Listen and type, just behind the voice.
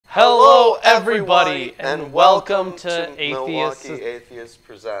Hello, everybody, and welcome to Milwaukee Atheist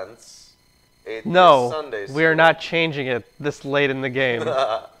Presents Atheist Sunday School. We are not changing it this late in the game.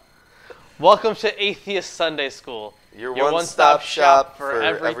 Welcome to Atheist Sunday School, your one-stop shop for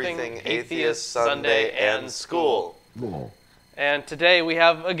everything Atheist Sunday and school. Cool. And today we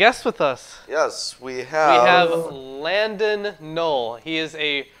have a guest with us. Yes, we We have. have Landon Noll. He is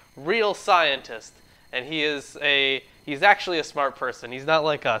a real scientist, and he's actually a smart person. He's not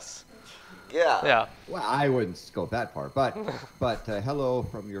like us. Yeah. Well, I wouldn't go that far, but hello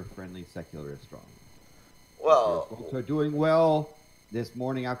from your friendly secularist strong. Well, folks are doing well this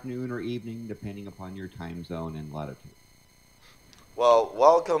morning, afternoon, or evening, depending upon your time zone and latitude. well,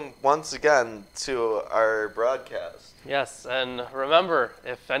 welcome once again to our broadcast. Yes, and remember,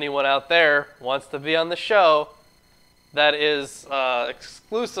 if anyone out there wants to be on the show, that is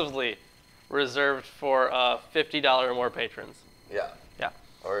exclusively reserved for $50 or more patrons. Yeah. Yeah.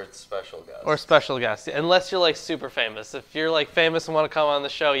 Or it's special guests. Or special guests, unless you're like super famous. If you're like famous and want to come on the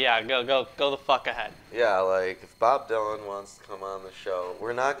show, yeah, go the fuck ahead. Yeah, like if Bob Dylan wants to come on the show,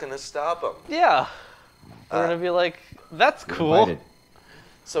 we're not going to stop him. Yeah, we're gonna be like, that's cool. Invited.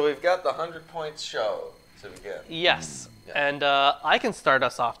 So we've got the 100 points show to begin. Yes, Yeah. and I can start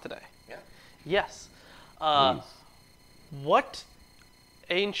us off today. Yeah. Yes. Please. What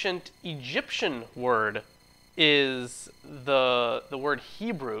ancient Egyptian word is the word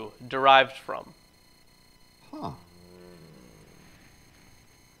Hebrew derived from? Huh.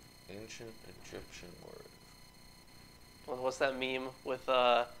 Ancient Egyptian word. What's that meme with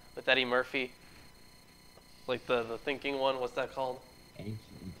Eddie Murphy? Like the thinking one. What's that called? Ancient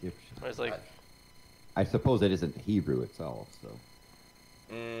Egyptian. Where it's like, I suppose it isn't Hebrew itself, so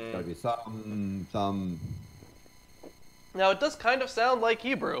Mm, gotta be some. now it does kind of sound like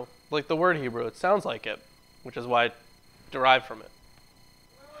Hebrew, like the word Hebrew. It sounds like it, which is why it derived from it.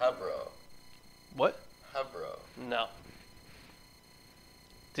 Hebrew. What? Hebrew. No.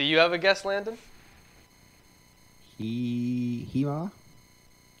 Do you have a guess, Landon? Hema?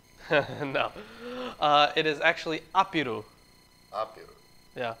 No. It is actually Apiru. Apu.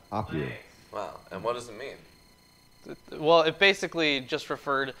 Yeah. Apu. Wow. And what does it mean? Well, it basically just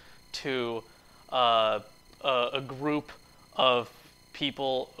referred to a group of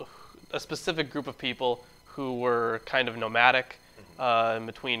people, a specific group of people who were kind of nomadic in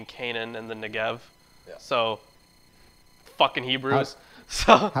between Canaan and the Negev. Yeah. So, fucking Hebrews.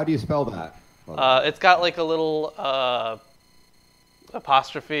 So How do you spell that? it's got like a little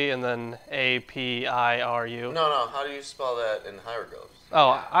apostrophe and then A-P-I-R-U. No. How do you spell that in hieroglyphs?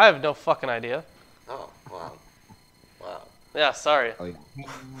 Oh, I have no fucking idea. Oh, wow. Wow. Yeah, sorry. Oh, yeah.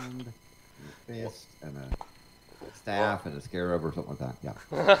 Hand, and a fist, and a staff, and a scarab, or something like that.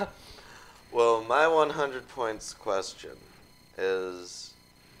 Yeah. Well, my 100 points question is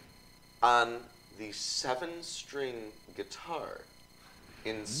on the 7-string guitar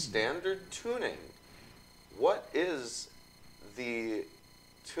in standard tuning, what is the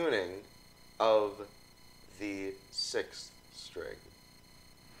tuning of the 6th string?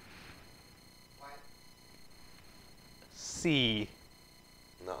 C.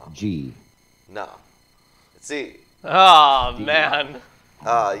 No. G. No. It's E. Oh, man.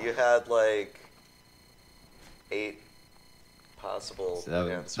 You had like 8 possible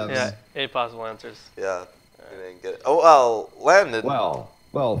Seven. answers. Seven. Yeah, 8 possible answers. Yeah. You didn't get it. Oh, well, Landon.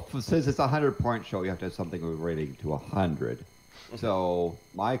 Well, since it's a 100-point show, you have to have something relating to 100. So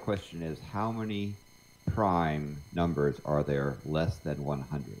my question is, how many prime numbers are there less than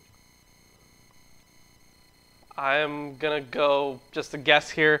 100? I'm going to go, just a guess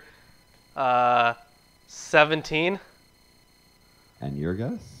here, 17. And your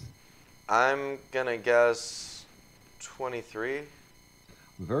guess? I'm going to guess 23.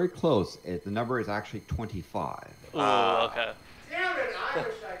 Very close. The number is actually 25. Ooh, okay. Damn it, I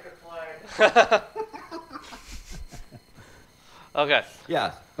wish I could play. Okay.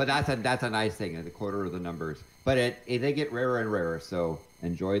 Yes, but that's a nice thing, a quarter of the numbers. But they get rarer and rarer, so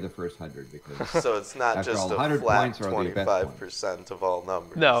enjoy the first 100 because So it's not After just all, a 100 flat points are the best 25% of all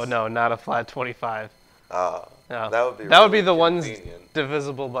numbers. No, not a flat 25. No. That would be that would really be the ones convenient.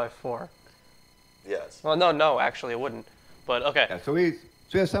 divisible by 4. Yes. Well, no, actually it wouldn't. But okay. yeah, so we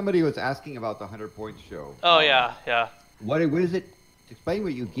have somebody who was asking about the 100-point show. Oh yeah. What is it? Explain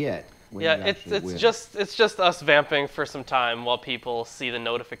what you get. When Yeah, you it's actually win. it's just us vamping for some time while people see the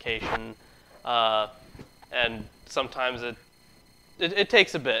notification, and sometimes it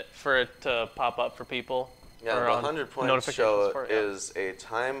takes a bit for it to pop up for people. Yeah, or the on 100 Point notifications Show for it, yeah. is a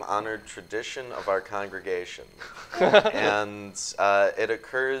time-honored tradition of our congregation. And it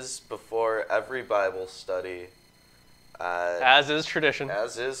occurs before every Bible study As is tradition.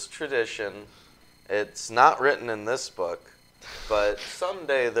 As is tradition. It's not written in this book, but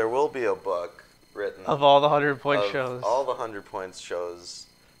someday there will be a book written of all the 100-point shows. All the 100 points shows.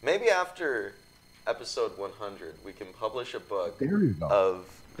 Maybe after episode 100, we can publish a book of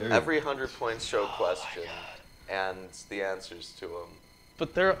every 100 points show question and the answers to them.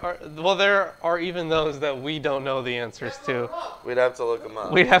 But there are even those that we don't know the answers to. We'd have to look them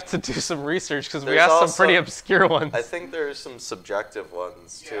up. We'd have to do some research because we asked some pretty obscure ones. I think there's some subjective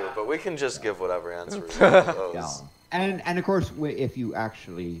ones too, but we can just give whatever answer we want. Yeah. And of course, if you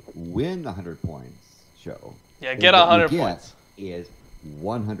actually win the 100 points show, get 100 points. Is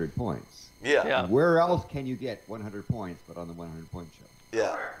 100 points. Yeah. Where else can you get 100 points but on the 100-point show?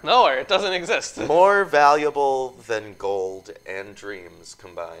 Yeah. Nowhere. It doesn't exist. More valuable than gold and dreams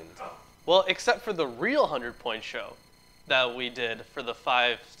combined. Well, except for the real 100-point show that we did for the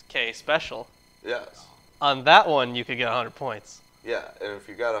 5K special. Yes. On that one, you could get 100 points. Yeah, and if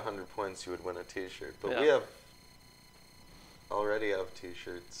you got 100 points, you would win a T-shirt. But we already have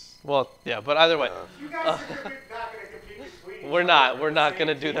T-shirts. Well, yeah, but either way. You guys are not going to compete between We're not going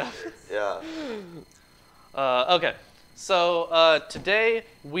to do that. Yeah. Okay. So today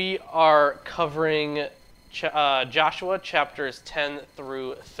we are covering Joshua chapters 10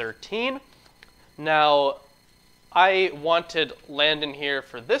 through 13. Now, I wanted Landon here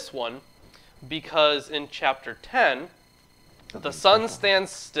for this one because in chapter 10, the sun stands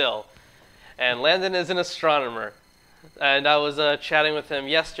still, and Landon is an astronomer. And I was chatting with him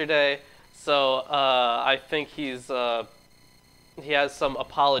yesterday, so I think he has some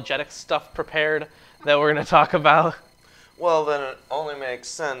apologetic stuff prepared that we're going to talk about. Well, then it only makes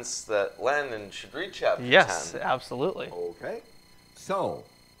sense that Landon should read chapter 10. Yes, absolutely. Okay. So,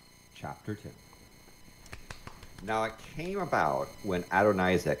 chapter 10. Now it came about when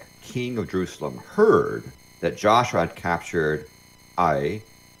Adonizek, king of Jerusalem, heard that Joshua had captured Ai,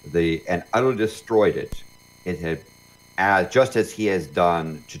 and utterly destroyed it. It had, just as he has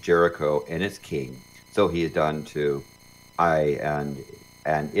done to Jericho and its king, so he has done to Ai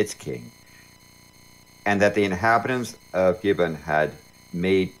and its king. And that the inhabitants of Gibeon had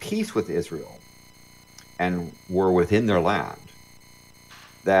made peace with Israel and were within their land.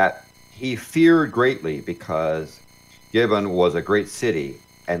 That he feared greatly because Gibeon was a great city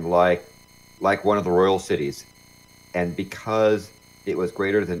and like one of the royal cities, and because it was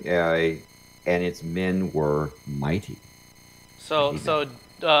greater than Ai, and its men were mighty. So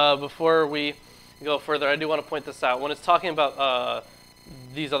before we go further, I do want to point this out. When it's talking about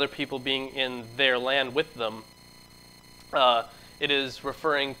these other people being in their land with them, it is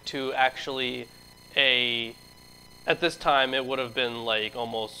referring to actually at this time it would have been like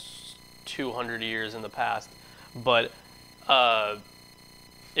almost 200 years in the past, but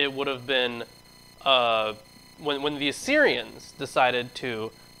it would have been when the Assyrians decided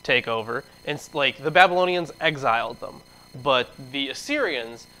to take over, and like the Babylonians exiled them, but the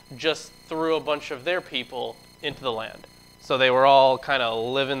Assyrians just threw a bunch of their people into the land. So they were all kind of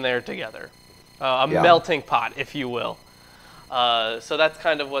living there together. Melting pot, if you will. So that's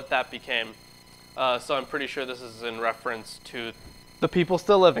kind of what that became. So I'm pretty sure this is in reference to the people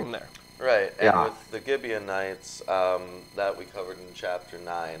still living there. Right, and with the Gibeonites that we covered in chapter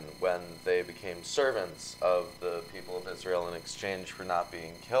 9, when they became servants of the people of Israel in exchange for not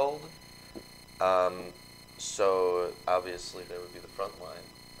being killed. So obviously they would be the front line,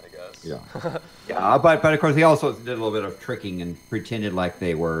 I guess. Yeah. But of course he also did a little bit of tricking and pretended like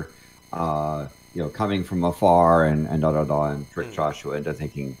they were, coming from afar and tricked Joshua into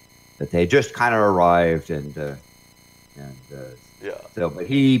thinking that they just kind of arrived So, but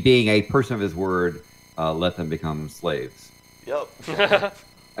he, being a person of his word, let them become slaves. Yep.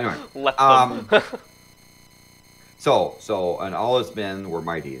 Anyway, let them. So, and all his men were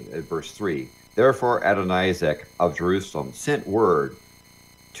mighty. Verse 3. Therefore, Adonizek of Jerusalem sent word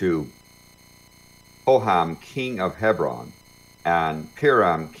to Hoham, king of Hebron, and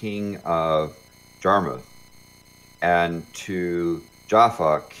Piram, king of Jarmuth, and to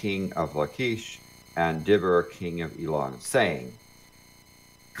Jaffa, king of Lachish, and Dibber, king of Elon, saying,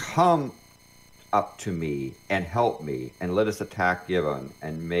 "Come up to me and help me, and let us attack Gibeon,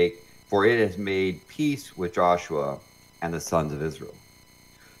 for it has made peace with Joshua and the sons of Israel."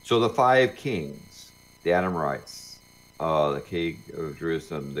 So the 5 kings, the Amorites, the king of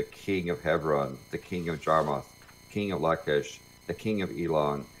Jerusalem, the king of Hebron, the king of Jarmuth, king of Lachish, the king of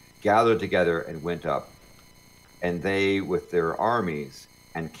Elon, gathered together and went up, and they with their armies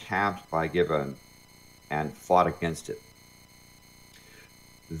encamped by Gibeon and fought against it.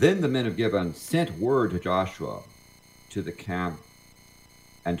 Then the men of Gibeon sent word to Joshua to the camp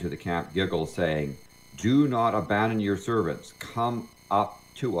Gilgal, saying, do not abandon your servants. Come up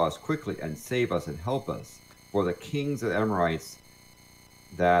to us quickly and save us and help us. For the kings of the Amorites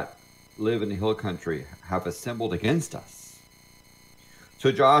that live in the hill country have assembled against us.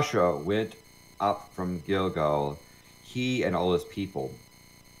 So Joshua went up from Gilgal, he and all his people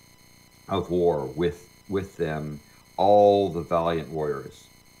of war, with them all the valiant warriors.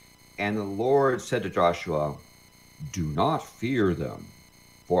 And the Lord said to Joshua, do not fear them,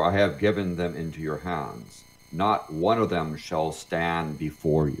 for I have given them into your hands. Not one of them shall stand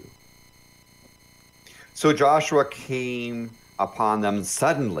before you. So Joshua came upon them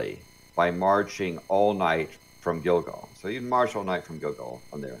suddenly by marching all night from Gilgal. So he marched all night from Gilgal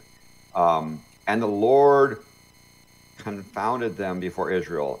from there. And the Lord confounded them before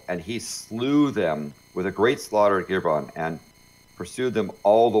Israel, and he slew them with a great slaughter at Gibeon, and pursued them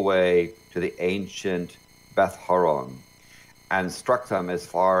all the way to the ancient Beth Horon, and struck them as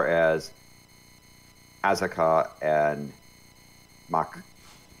far as Azekah and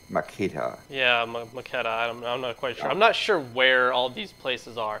Makeda. Yeah, Makeda. I'm not quite sure. I'm not sure where all these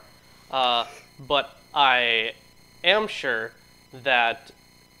places are, but I am sure that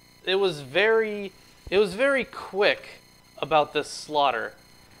it was very quick about this slaughter.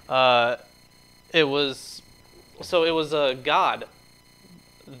 It was a God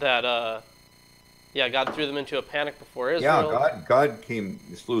that God threw them into a panic before Israel. Yeah, God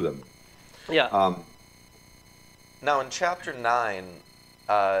slew them. Yeah. Now in chapter 9,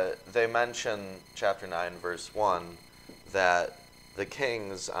 they mention chapter 9 verse 1 that the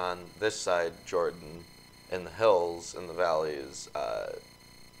kings on this side Jordan, in the hills, in the valleys,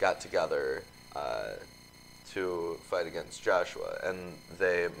 got together to fight against Joshua, and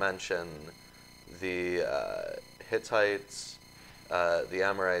they mention the Hittites, the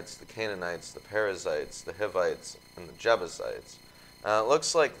Amorites, the Canaanites, the Perizzites, the Hivites, and the Jebusites. It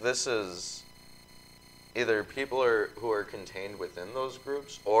looks like this is either people who are contained within those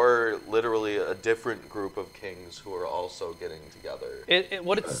groups, or literally a different group of kings who are also getting together.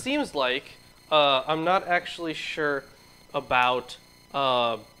 What it seems like, I'm not actually sure about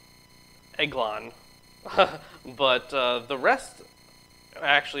Eglon, but the rest,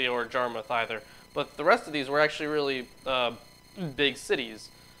 actually, or Jarmuth either, but the rest of these were actually really big cities.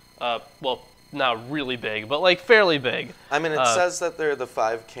 Well, not really big, but like fairly big. I mean, it says that they're the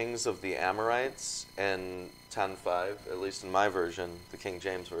 5 kings of the Amorites in 10:5, at least in my version, the King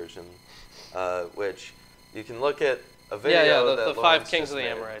James version, which you can look at a video. The 5 kings of the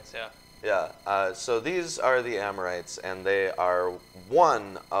Amorites. Yeah. So these are the Amorites, and they are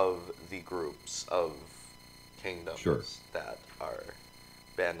one of the groups of kingdoms that are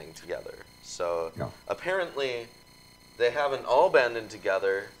banding together. So apparently they haven't all banded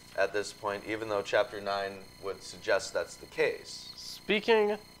together at this point, even though chapter 9 would suggest that's the case.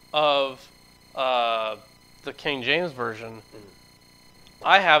 Speaking of the King James version,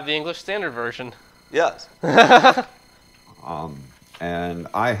 I have the English Standard Version. Yes. And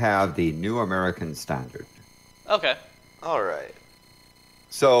I have the New American Standard. Okay. All right.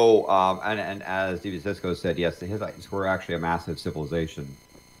 So, and as D.B. Cisco said, yes, the Hittites were actually a massive civilization.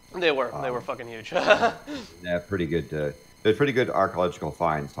 They were fucking huge. Yeah, pretty good. There's pretty good archaeological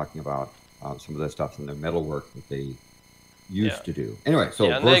finds talking about some of the stuff in the metalwork that they used to do. Anyway, so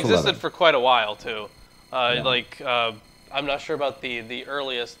and verse they existed 11. for quite a while too. I'm not sure about the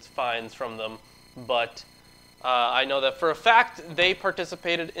earliest finds from them, but I know that for a fact they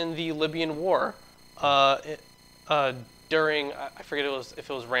participated in the Libyan War during, I forget if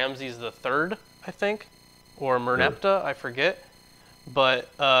it was Ramses III, I think, or Merneptah, I forget,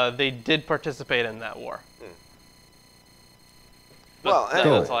 but they did participate in that war. Well,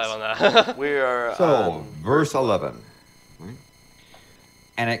 that's all I have on that. We are verse 11. Right?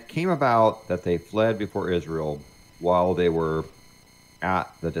 And it came about that they fled before Israel while they were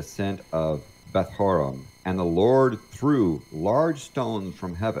at the descent of Beth Horon, and the Lord threw large stones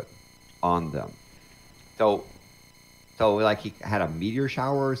from heaven on them. So like he had a meteor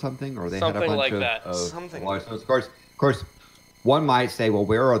shower or something, or they something had a bunch like of, that. of Something. large stones. Of course, one might say, well,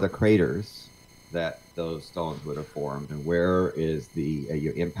 where are the craters that those stones would have formed, and where is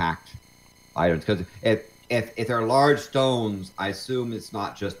the impact items? Because if they're large stones, I assume it's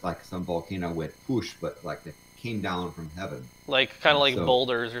not just like some volcano went push, but like they came down from heaven, like kind of like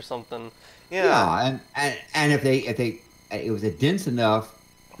boulders or something. Yeah, and if it was dense enough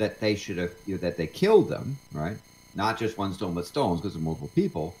that they should have that they killed them, right? Not just one stone, but stones, because of multiple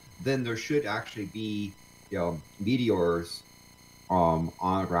people. Then there should actually be meteors on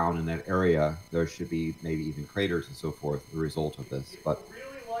the ground in that area. There should be maybe even craters and so forth as a result of this. But really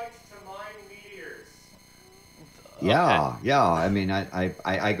likes to mine meteors. Yeah, yeah. I mean,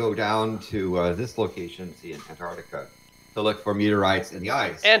 I go down to this location, see, in Antarctica, to look for meteorites in the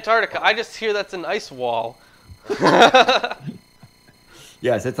ice. Antarctica. I just hear that's an ice wall.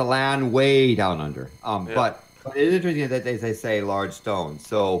 Yes, it's a land way down under. Yeah. But it's interesting that they say large stones.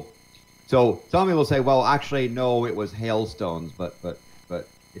 So some people say, well, actually, no, it was hailstones, but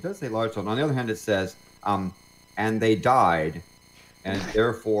it does say large stone. On the other hand, it says, and they died, and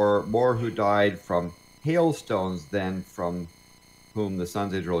therefore more who died from hailstones than from whom the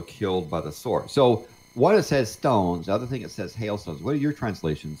sons of Israel killed by the sword. So one it says stones, the other thing it says hailstones. What do your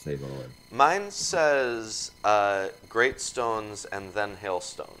translations say, by the way? Mine says great stones and then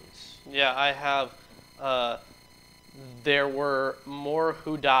hailstones. Yeah, I have. There were more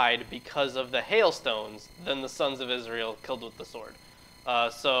who died because of the hailstones than the sons of Israel killed with the sword.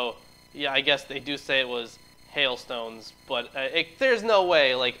 So, yeah, I guess they do say it was hailstones, but there's no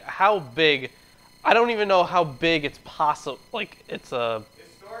way. Like, how big? I don't even know how big it's possible. Like, it's a.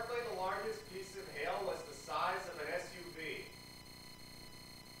 Historically, the largest piece of hail was the size of an SUV.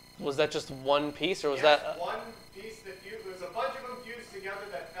 Was that just one piece, or was Yes, that? one piece that fused. There was a bunch of them fused together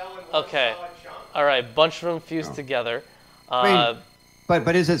that fell in one Okay. solid chunk. All right, bunch of them fused Oh. together. I mean,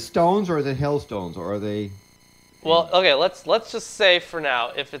 but is it stones or is it hailstones, or are they? Well, okay, let's just say for now,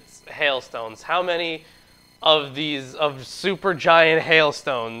 if it's hailstones, how many of these super giant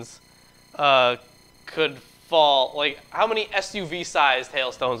hailstones could fall? Like, how many SUV-sized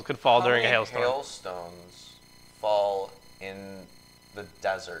hailstones could fall during a hailstorm? How many hailstones fall in the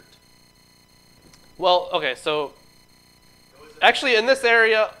desert? Well, okay, so actually in this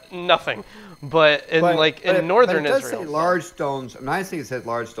area, nothing, but in northern but it does Israel, say large stones. And I think it says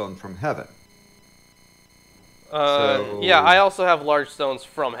large stones from heaven. yeah, I also have large stones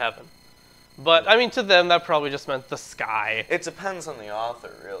from heaven, but I mean to them that probably just meant the sky. It depends on the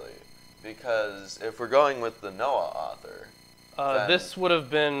author, really, because if we're going with the Noah author, then, This would have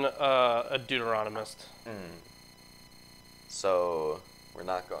been a Deuteronomist. So we're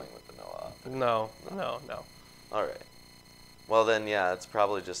not going with the Noah author. No. All right. Well then, yeah, it's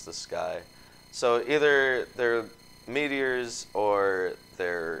probably just the sky. So either they're meteors or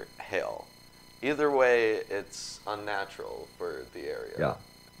they're hail. Either way, it's unnatural for the area. Yeah.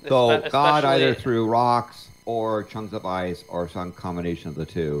 So God either Especially- threw rocks or chunks of ice or some combination of the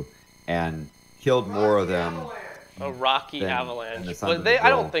two, and killed more of them. Avalanche. A rocky than the avalanche. sons But of I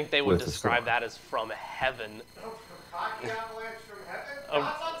Israel don't think they would with the describe storm. that as from heaven. Rocky avalanche from heaven? Oh.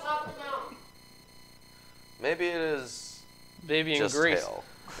 God's on top of the mountain. Maybe it is Maybe in just Greece. hail.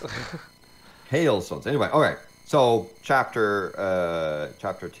 Hailstones. Anyway, all right. So chapter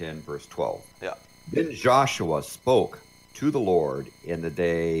 10, verse 12. Yeah. Then Joshua spoke to the Lord in the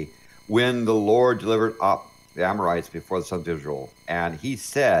day when the Lord delivered up the Amorites before the sons of Israel, and he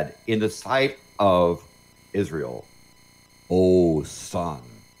said in the sight of Israel, O sun,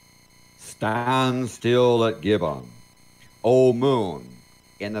 stand still at Gibeon, O moon,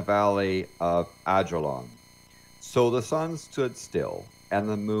 in the valley of Ajalon. So the sun stood still, and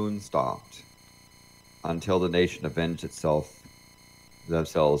the moon stopped, until the nation avenged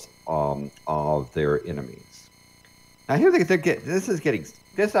themselves of their enemies. Now here this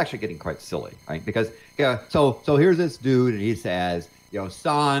is actually getting quite silly, right? Because so here's this dude, and he says,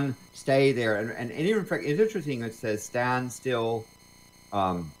 sun, stay there, and even it's interesting. It says stand still,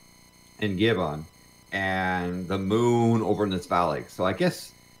 in Gibeon, and the moon over in this valley. So I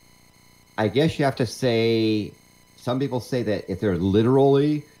guess you have to say. Some people say that if they're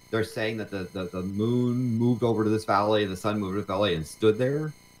saying that the moon moved over to this valley and the sun moved to this valley and stood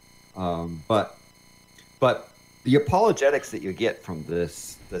there. But the apologetics that you get from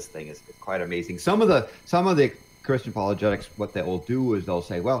this thing is quite amazing. Some of the Christian apologetics, what they will do is they'll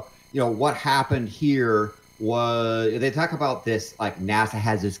say, well, what happened here was, they talk about this, like NASA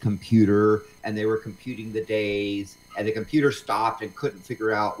has this computer and they were computing the days and the computer stopped and couldn't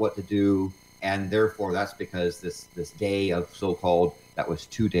figure out what to do. And therefore, that's because this day of so-called that was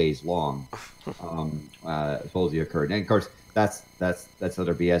 2 days long supposedly occurred. And of course, that's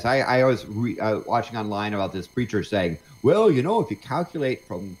other BS. I was watching online about this preacher saying, well, if you calculate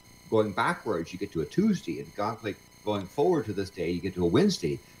from going backwards, you get to a Tuesday, and if you calculate going forward to this day, you get to a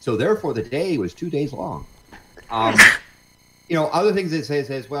Wednesday. So therefore, the day was 2 days long. Other things they say it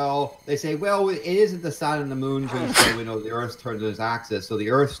isn't the sun and the moon, so we know the Earth turns its axis, so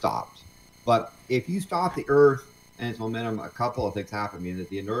the Earth stopped. But if you stop the Earth and its momentum, a couple of things happen. I mean, that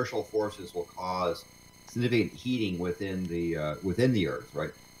the inertial forces will cause significant heating within the Earth, right?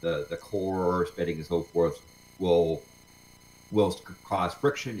 The core, spinning, and so forth will cause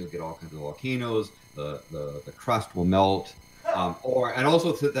friction. You'll get all kinds of volcanoes. The crust will melt, And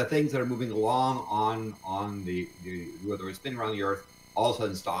also the things that are moving along on the whether it's spinning around the Earth, all of a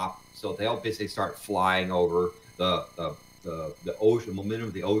sudden stop. So they'll basically start flying over the ocean, momentum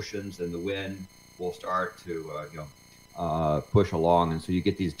of the oceans, and the wind will start to push along, and so you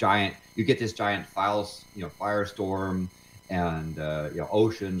get this giant firestorm, and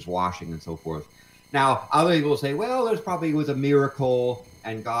oceans washing and so forth. Now, other people say, well, there's probably was a miracle,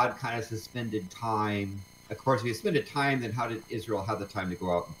 and God kind of suspended time. Of course, if he suspended time, then how did Israel have the time to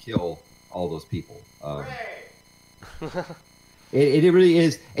go out and kill all those people? It really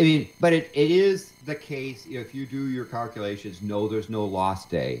is. I mean, but it is the case. If you do your calculations, no, there's no lost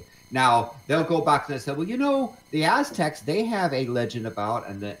day. Now they'll go back and they say, well, the Aztecs, they have a legend about,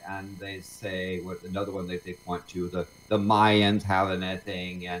 and they say another one that they point to, the Mayans have a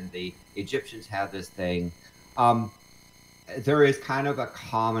thing, and the Egyptians have this thing. There is kind of a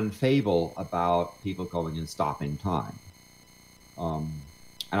common fable about people going and stopping time, and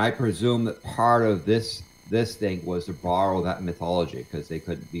I presume that part of this thing was to borrow that mythology, because they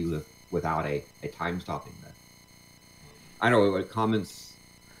couldn't be without a time stopping myth. I know what comments.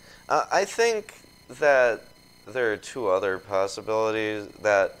 I think that there are two other possibilities.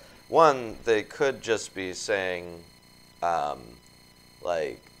 That one, they could just be saying,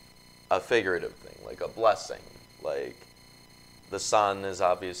 like a figurative thing, like a blessing. Like the sun is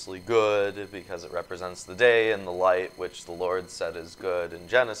obviously good because it represents the day and the light, which the Lord said is good in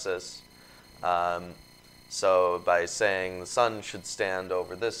Genesis. So by saying the sun should stand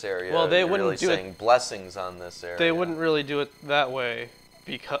over this area, well, they you're wouldn't really do saying blessings on this area. They wouldn't really do it that way,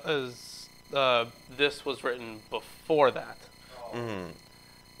 because this was written before that. Mm-hmm.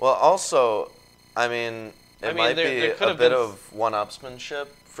 Well, also, I mean, it might be a bit of one-upsmanship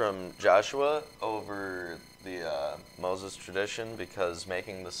from Joshua over the Moses tradition, because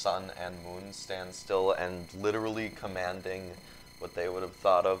making the sun and moon stand still and literally commanding what they would have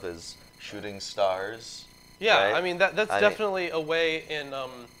thought of as shooting stars. Yeah, right? I mean that's definitely a way in.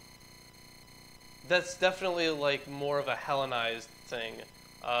 That's definitely like more of a Hellenized thing,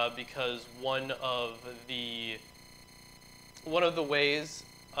 because one of the ways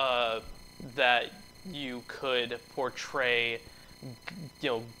that you could portray,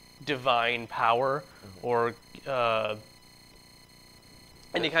 divine power, mm-hmm. or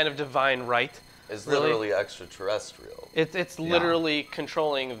any kind of divine right is literally extraterrestrial. It's literally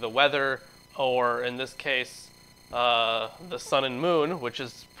controlling the weather, or in this case, the sun and moon, which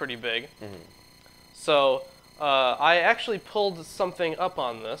is pretty big. Mm-hmm. So I actually pulled something up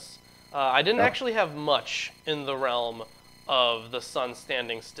on this. I didn't actually have much in the realm of the sun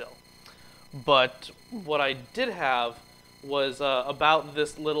standing still. But what I did have was about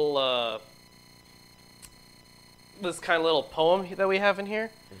this little, this kind of little poem that we have in here.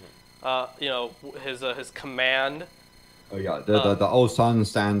 Mm-hmm. His command. Oh yeah, the O sun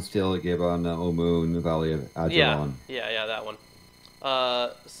stand still, Gibbon, O moon, the valley of Ajalon. Yeah, that one.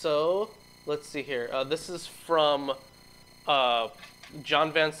 So let's see here. This is from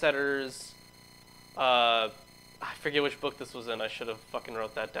John Van Setter's. I forget which book this was in. I should have fucking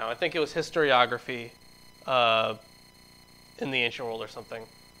wrote that down. I think it was Historiography in the Ancient World or something.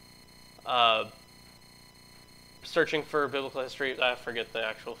 Searching for biblical history. I forget the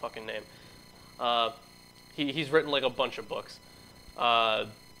actual fucking name. He's written like a bunch of books. The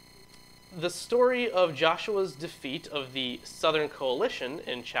story of Joshua's defeat of the Southern Coalition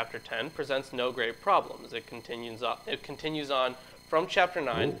in Chapter 10 presents no great problems. It continues on from Chapter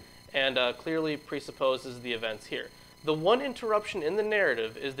 9. Ooh. And clearly presupposes the events here. The one interruption in the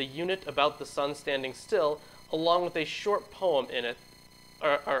narrative is the unit about the sun standing still, along with a short poem in it,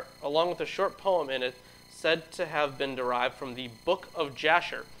 said to have been derived from the Book of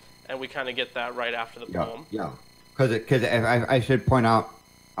Jasher, and we kind of get that right after the poem. Yeah, because I should point out,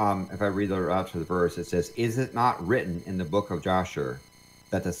 if I read out to the verse, it says, "Is it not written in the Book of Jasher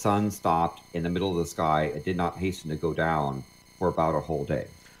that the sun stopped in the middle of the sky and did not hasten to go down for about a whole day?"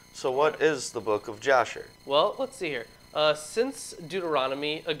 So what is the Book of Jasher? Well, let's see here. Since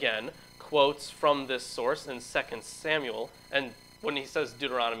Deuteronomy, again, quotes from this source in 2 Samuel, and when he says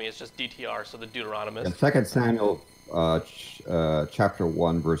Deuteronomy, it's just DTR, so the Deuteronomist. 2 Samuel chapter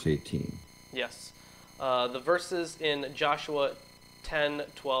 1, verse 18. Yes. The verses in Joshua 10,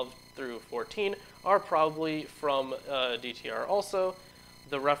 12 through 14 are probably from DTR also.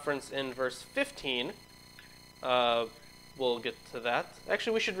 The reference in verse 15... we'll get to that.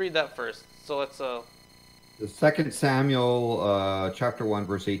 Actually, we should read that first. So let's. The 2 Samuel, chapter 1,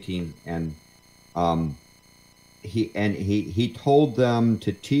 verse 18, and he told them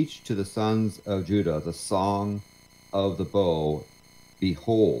to teach to the sons of Judah the song of the bow.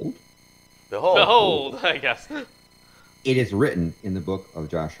 Behold, I guess. It is written in the book of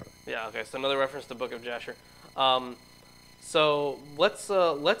Joshua. Yeah. Okay. So another reference to the book of Jasher. So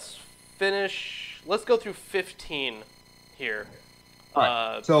let's finish. Let's go through 15 here.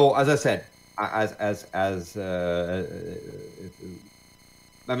 Right. So as I said,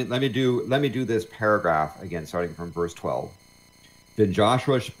 let me do this paragraph again, starting from verse 12. Then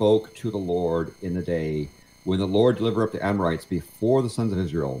Joshua spoke to the Lord in the day when the Lord delivered up the Amorites before the sons of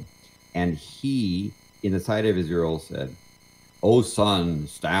Israel, and he, in the sight of Israel, said, O sun,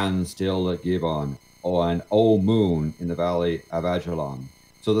 stand still at Gibeon, and O moon in the valley of Ajalon.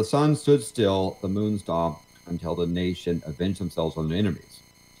 So the sun stood still, the moon stopped, until the nation avenged themselves on their enemies.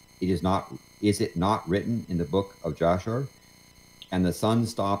 Is it not written in the book of Joshua? And the sun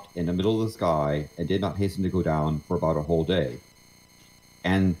stopped in the middle of the sky and did not hasten to go down for about a whole day.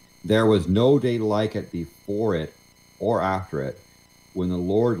 And there was no day like it before it or after it, when the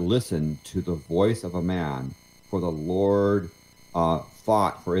Lord listened to the voice of a man, for the Lord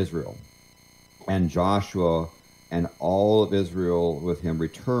fought for Israel. And Joshua and all of Israel with him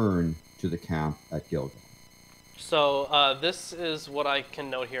returned to the camp at Gilgal. So this is what I can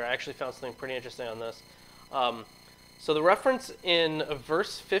note here. I actually found something pretty interesting on this. So the reference in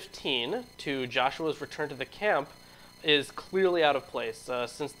verse 15 to Joshua's return to the camp is clearly out of place,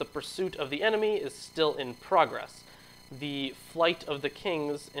 since the pursuit of the enemy is still in progress. The flight of the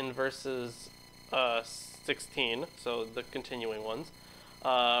kings in verses 16, so the continuing ones,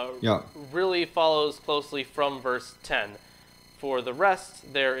 really follows closely from verse 10. For the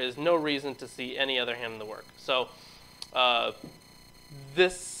rest, there is no reason to see any other hand in the work. So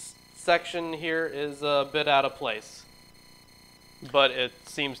this section here is a bit out of place, but it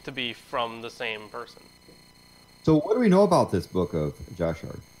seems to be from the same person. So what do we know about this book of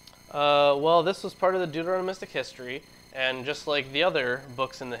Joshua? Well, this was part of the Deuteronomistic history, and just like the other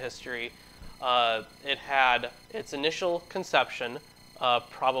books in the history, it had its initial conception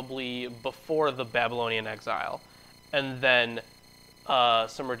probably before the Babylonian exile, and then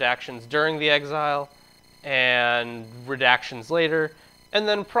some redactions during the exile, and redactions later, and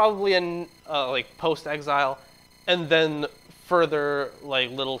then probably in like post-exile, and then further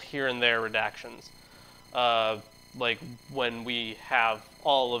like little here and there redactions, like when we have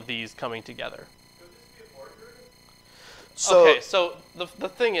all of these coming together. Could this be a forgery? Okay, so the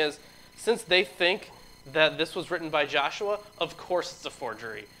thing is, since they think that this was written by Joshua, of course it's a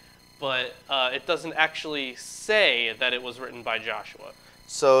forgery. But it doesn't actually say that it was written by Joshua.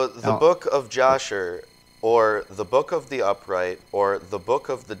 So the book of Jasher, or the book of the upright, or the book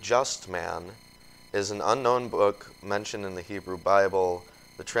of the just man, is an unknown book mentioned in the Hebrew Bible.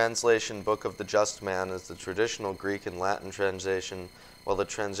 The translation book of the just man is the traditional Greek and Latin translation, while the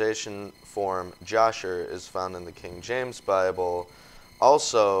translation form Jasher is found in the King James Bible.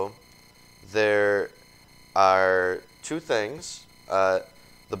 Also, there are two things.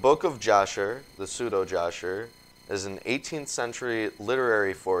 The book of Jasher, the pseudo-Jasher, is an 18th century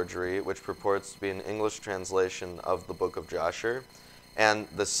literary forgery which purports to be an English translation of the book of Jasher. And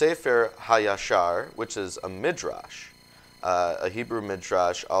the Sefer HaYashar, which is a midrash, a Hebrew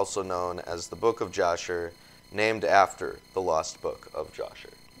midrash also known as the book of Jasher, named after the lost book of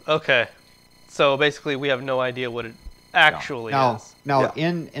Jasher. Okay. So basically we have no idea what it actually is. Now,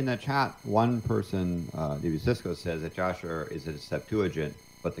 in the chat, one person, D.B. Cisco, says that Joshua is a Septuagint,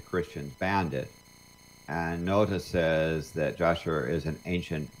 but the Christians banned it. And Nota says that Joshua is an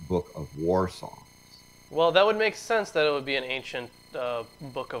ancient book of war songs. Well, that would make sense that it would be an ancient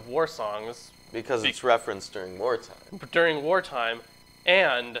book of war songs. Because it's referenced during wartime. During wartime,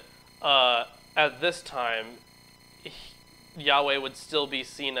 and at this time, Yahweh would still be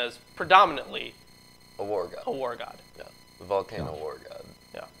seen as predominantly a war god. A war god. Yeah, the volcano war god.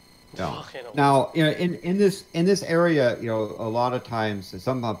 Yeah. No. Now, you know, in this area, you know, a lot of times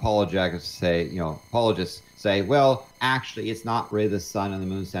some apologists say, well, actually, it's not really the sun and the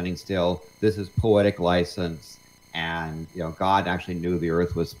moon standing still. This is poetic license, and you know, God actually knew the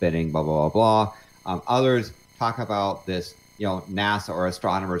Earth was spinning. Blah blah blah blah. Others talk about this, you know, NASA or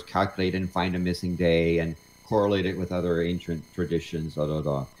astronomers calculate and find a missing day and correlate it with other ancient traditions. Blah blah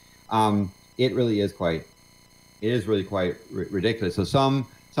blah. It is really quite ridiculous. So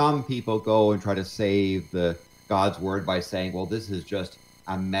some people go and try to save God's word by saying, well, this is just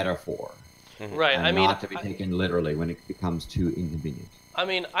a metaphor. Right. And not to be taken literally when it becomes too inconvenient. I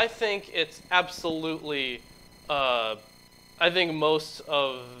mean, I think it's absolutely, I think most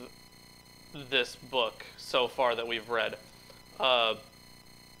of this book so far that we've read,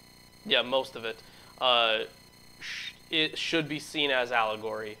 most of it, it should be seen as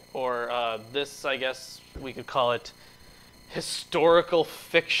allegory, or this, I guess we could call it historical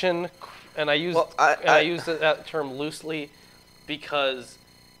fiction, and I use that term loosely because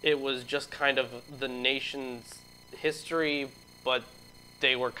it was just kind of the nation's history, but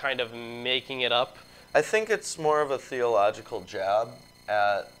they were kind of making it up. I think it's more of a theological jab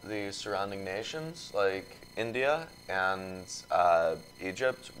at the surrounding nations, like India and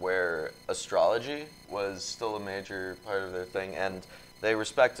Egypt, where astrology was still a major part of their thing, and they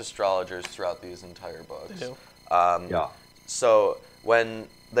respect astrologers throughout these entire books. They do. Yeah. So when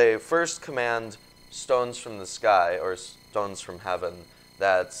they first command stones from the sky, or stones from heaven,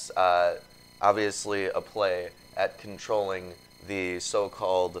 that's obviously a play at controlling the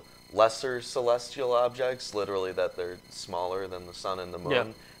so-called lesser celestial objects, literally that they're smaller than the sun and the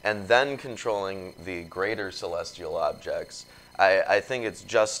moon, and then controlling the greater celestial objects. I think it's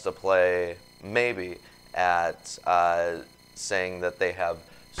just a play, maybe, at saying that they have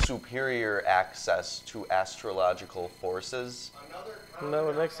superior access to astrological forces. Another That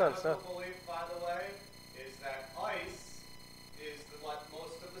would make sense, yeah. belief, by the way, is that ice is what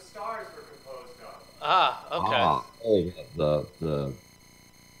most of the stars were composed of. Ah, okay.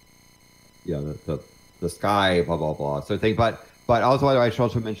 The sky, blah blah blah. So I think, but also I should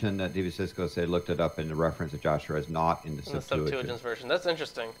also mention that David Sisko said looked it up, and the reference of Joshua is not in the Septuagint version. That's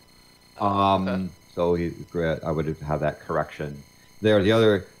interesting. So I would have that correction there. The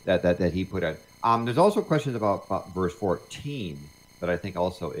other that he put out. There's also questions about verse 14 that I think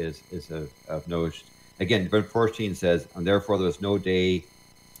also is of note. Again, verse 14 says, "And therefore there was no day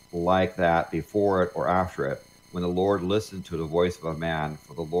like that before it or after it, when the Lord listened to the voice of a man,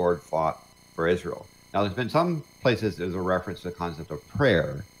 for the Lord fought for Israel." Now, there's been some places there's a reference to the concept of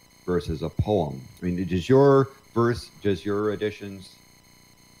prayer versus a poem. I mean, does your editions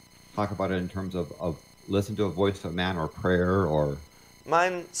talk about it in terms of listen to a voice of a man or prayer or?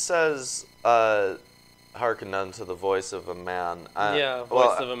 Mine says, hearken unto the voice of a man.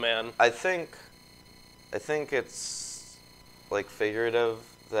 Voice of a man. I think it's like figurative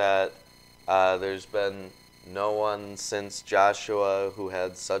that there's been no one since Joshua who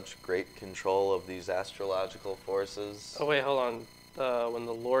had such great control of these astrological forces. Oh wait, hold on. When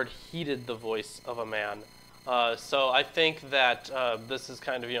the Lord heeded the voice of a man. So I think that this is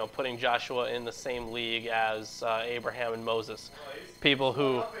kind of putting Joshua in the same league as Abraham and Moses, people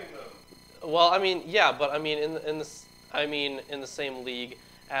who. Well, I mean, yeah, but I mean in the same league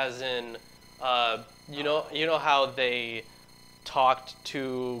as in you know how they talked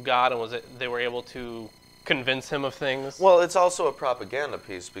to God and they were able to convince him of things. Well, it's also a propaganda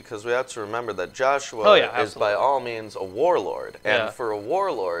piece because we have to remember that Joshua is by all means a warlord, and for a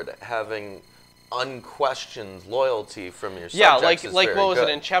warlord having unquestioned loyalty from your subjects is like very what was good.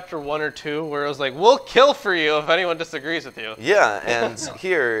 it in chapter 1 or 2 where it was like, we'll kill for you if anyone disagrees with you. Yeah, and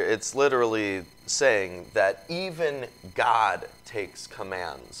here it's literally saying that even God takes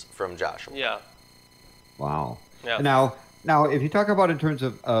commands from Joshua. Yeah. Wow. Yeah. Now, if you talk about in terms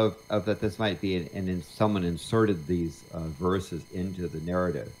of that this might be, and someone inserted these verses into the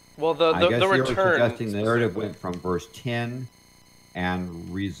narrative. Well, the I guess the you're return suggesting the narrative went from verse 10 and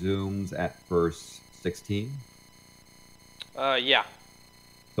resumes at verse 16. Yeah.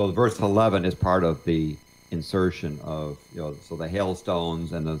 So the verse 11 is part of the insertion of so the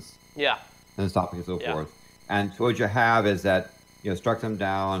hailstones and those and stopping and so forth. And so what you have is that struck them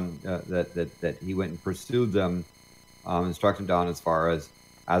down, that he went and pursued them. And struck them down as far as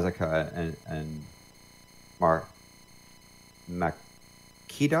Azekah and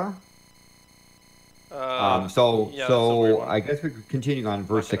Makkedah. So I guess we could continue on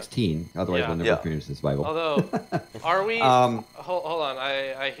verse 16. Otherwise, we'll never finish this Bible. Although, are we? Hold on.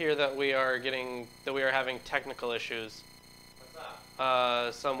 I hear that we are having technical issues. What's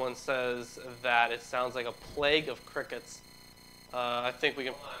up? Someone says that it sounds like a plague of crickets. I think we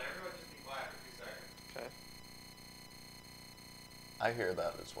can. Hold on, everyone just be quiet for 2 seconds. Okay. I hear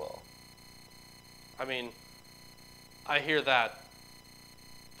that as well. I mean, I hear that,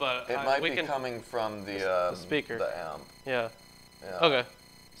 but it might be coming from the speaker, the amp. Yeah. Okay.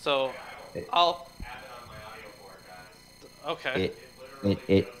 So I'll Add it on my audio board, guys. Okay.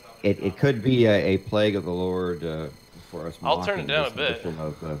 It could be a plague of the Lord for us. I'll turn it down a bit.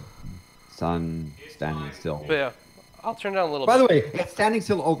 Of the sun standing still. But yeah, I'll turn it down a little bit. By the way, it's standing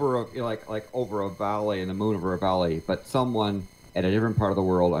still over like over a valley and the moon over a valley, but someone at a different part of the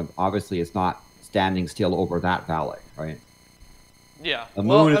world, obviously, it's not standing still over that valley, right? Yeah. The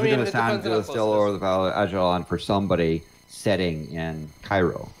moon isn't going to stand still over the valley of Ajalon for somebody sitting in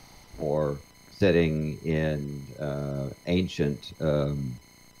Cairo or sitting in ancient, for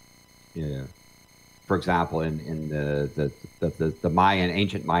example, in the Mayan,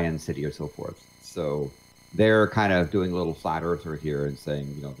 ancient Mayan city or so forth. So they're kind of doing a little flat earther here and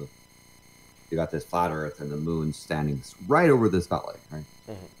saying, you know, you got this flat Earth and the moon standing right over this valley, right?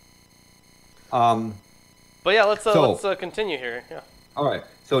 But yeah, let's continue here. Yeah. All right.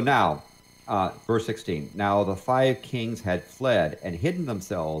 So now, verse 16. Now the 5 kings had fled and hidden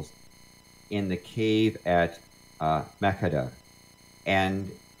themselves in the cave at Makkedah, and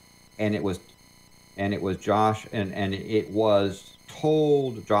it was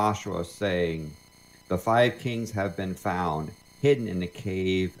told Joshua, saying, the 5 kings have been found hidden in the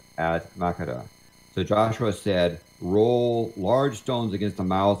cave at Makkedah. So Joshua said, roll large stones against the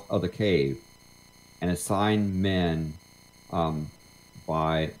mouth of the cave, and assign men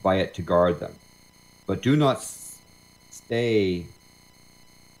by it to guard them. But do not stay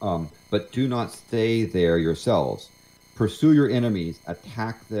there yourselves. Pursue your enemies,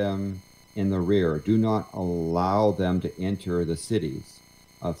 attack them in the rear. Do not allow them to enter the cities,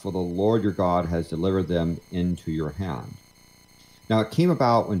 for the Lord your God has delivered them into your hand. Now it came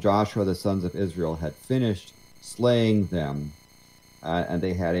about when Joshua the sons of Israel had finished slaying them, and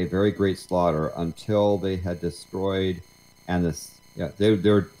they had a very great slaughter until they had destroyed,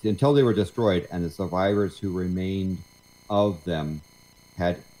 until they were destroyed, and the survivors who remained of them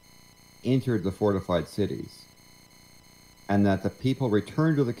had entered the fortified cities, and that the people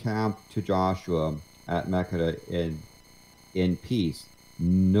returned to the camp to Joshua at Makkedah in peace.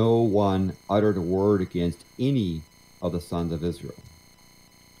 No one uttered a word against any of the sons of Israel.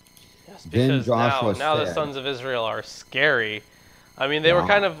 Yes, because now the sons of Israel are scary. I mean, they were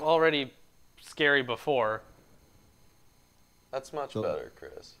kind of already scary before. That's much better,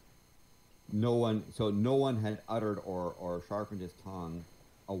 Chris. No one had uttered or sharpened his tongue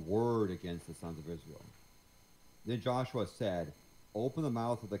a word against the sons of Israel. Then Joshua said, open the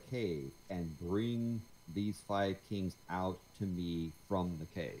mouth of the cave and bring these 5 kings out to me from the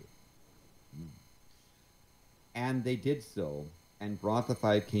cave. And they did so, and brought the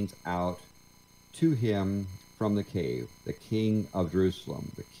 5 kings out to him from the cave, the king of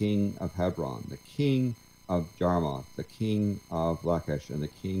Jerusalem, the king of Hebron, the king of Jarmuth, the king of Lachish, and the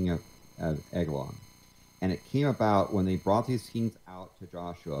king of Eglon. And it came about when they brought these kings out to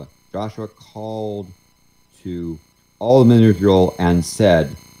Joshua, Joshua called to all the men of Israel and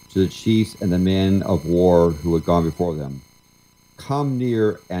said to the chiefs and the men of war who had gone before them, come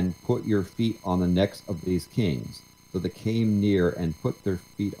near and put your feet on the necks of these kings. So they came near and put their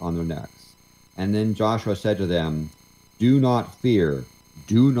feet on their necks. And then Joshua said to them, do not fear,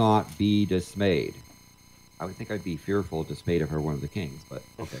 do not be dismayed. I would think I'd be fearful, dismayed if I were one of the kings, but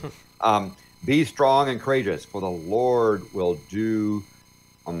okay. Be strong and courageous, for the Lord will do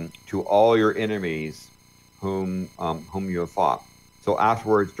to all your enemies whom you have fought. So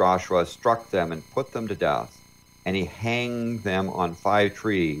afterwards Joshua struck them and put them to death, and he hanged them on 5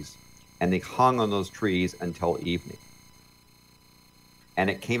 trees, and they hung on those trees until evening. And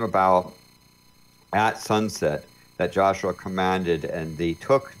it came about at sunset that Joshua commanded, and they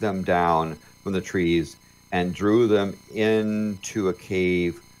took them down from the trees and drew them into a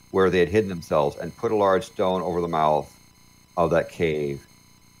cave where they had hidden themselves, and put a large stone over the mouth of that cave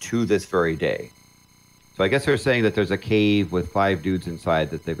to this very day. So I guess they're saying that there's a cave with 5 dudes inside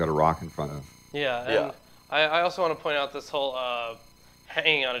that they've got a rock in front of. Yeah, and I also want to point out this whole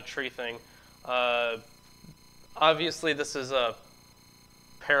hanging on a tree thing. Obviously, this is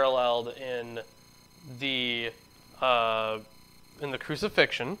paralleled in the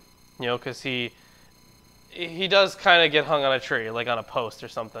crucifixion, you know, because he does kind of get hung on a tree, like on a post or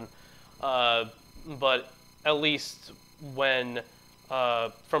something. But at least when,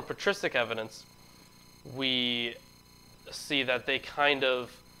 from patristic evidence, we see that they kind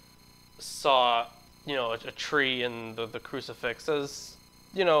of saw, you know, a tree and the crucifix as,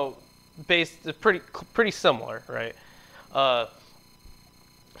 you know, pretty similar, right?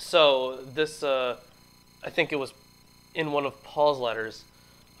 So this, I think it was in one of Paul's letters,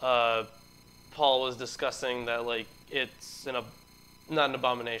 Paul was discussing that, like, it's not an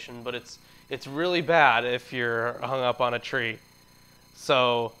abomination, but it's really bad if you're hung up on a tree.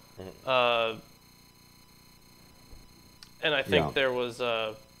 So, and I think there was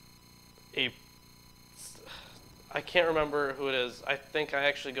I can't remember who it is. I think I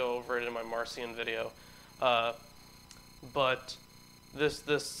actually go over it in my Marcion video. But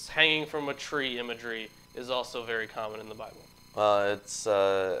this hanging from a tree imagery is also very common in the Bible. It's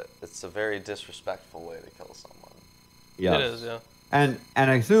a very disrespectful way to kill someone. Yeah, it is. Yeah, and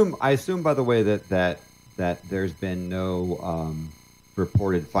I assume by the way that there's been no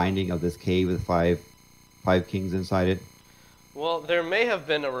reported finding of this cave with five kings inside it. Well, there may have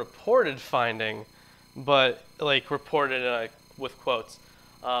been a reported finding, but like reported with quotes.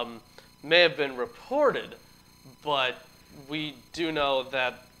 may have been reported, but we do know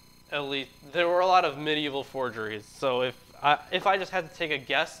that at least there were a lot of medieval forgeries. So if I just had to take a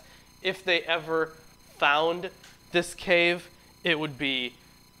guess, if they ever found this cave, it would be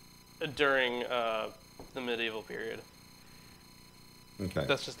during the medieval period. Okay.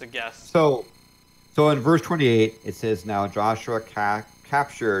 That's just a guess. So in verse 28, it says, "Now Joshua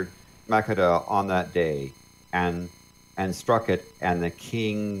captured Makkedah on that day, and struck it, and the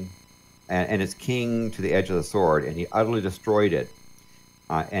king, and its king to the edge of the sword, and he utterly destroyed it,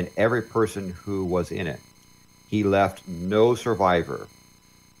 and every person who was in it. He left no survivor.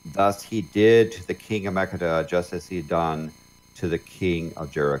 Thus he did to the king of Makkedah just as he had done to the king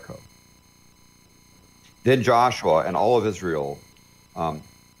of Jericho." Then Joshua and all of Israel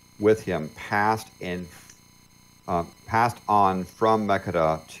with him passed on from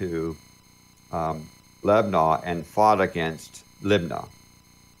Makkedah to Libnah and fought against Libnah.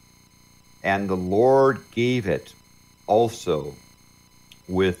 And the Lord gave it also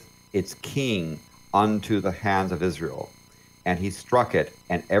with its king unto the hands of Israel. And he struck it,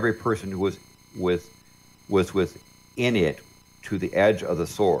 and every person who was within it to the edge of the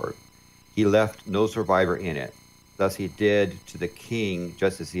sword. He left no survivor in it. Thus he did to the king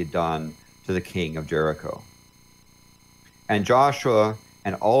just as he had done to the king of Jericho. And Joshua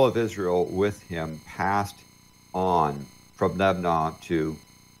and all of Israel with him passed on from Libnah to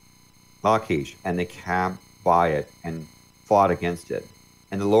Lachish, and they camped by it and fought against it.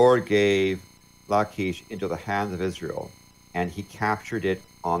 And the Lord gave Lachish into the hands of Israel, and he captured it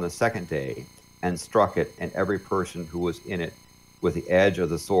on the second day and struck it, and every person who was in it with the edge of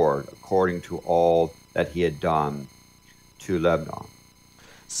the sword, according to all that he had done to Libnah.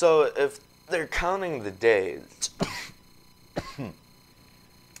 So if they're counting the days,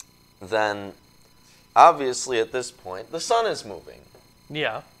 then obviously at this point the sun is moving.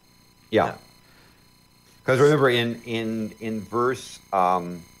 Yeah. Yeah. Because remember, in verse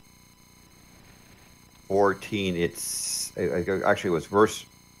 14, it was verse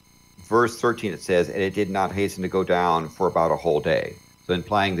 13. It says, "And it did not hasten to go down for about a whole day," so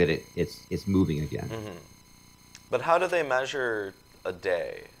implying that it's moving again. Mm-hmm. But how do they measure a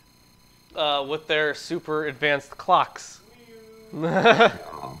day? With their super advanced clocks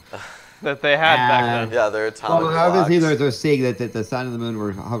that they had back then. Yeah, they're atomic Well, obviously clocks. they're seeing that the sun and the moon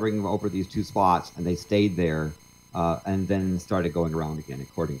were hovering over these two spots, and they stayed there, and then started going around again,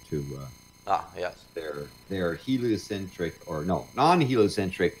 according to Yes. their heliocentric, or no,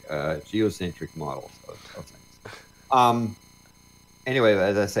 non-heliocentric, geocentric models of things. Anyway,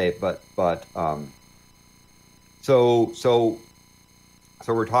 as I say, so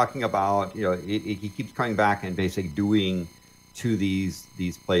we're talking about, he keeps coming back and basically doing to these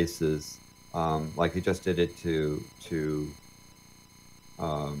places, like he just did it to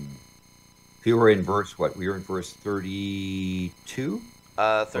we were in verse what? We were in verse 32?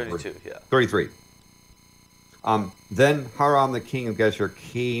 32, yeah. 33. Then Haram, the king of Geshur,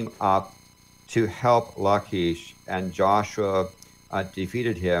 came up to help Lachish, and Joshua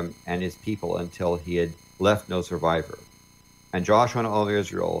defeated him and his people until he had left no survivor. And Joshua and all of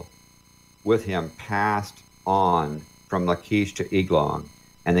Israel with him passed on from Lachish to Eglon,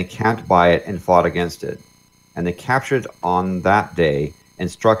 and they camped by it and fought against it. And they captured it on that day and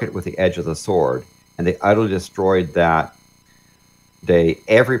struck it with the edge of the sword, and they utterly destroyed that day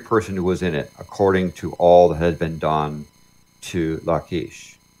every person who was in it, according to all that had been done to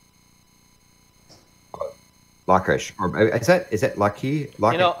Lachish. Lachish, or is it Lachish?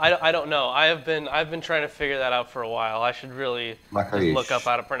 I don't know. I've been trying to figure that out for a while. I should really just look up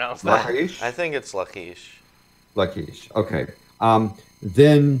how to pronounce that. Lachish? I think it's Lachish. Lachish. Okay.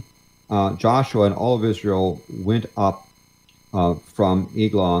 Then Joshua and all of Israel went up from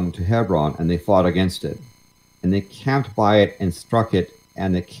Eglon to Hebron, and they fought against it. And they camped by it and struck it,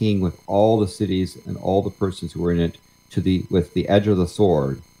 and the king with all the cities and all the persons who were in it with the edge of the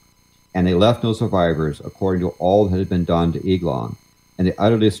sword. And they left no survivors, according to all that had been done to Eglon. And they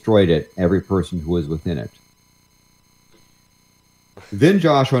utterly destroyed it, every person who was within it. Then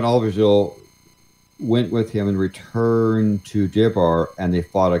Joshua and all of Israel went with him and returned to Dibbar, and they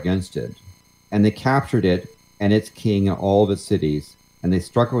fought against it. And they captured it and its king and all of its cities, and they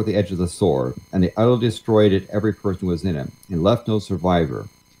struck it with the edge of the sword, and they utterly destroyed it, every person who was in it, and left no survivor.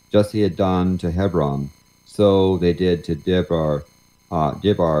 Just as he had done to Hebron, so they did to Dibbar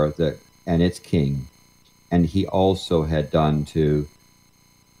and its king, and he also had done to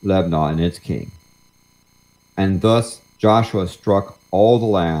Libnah and its king. And thus Joshua struck all the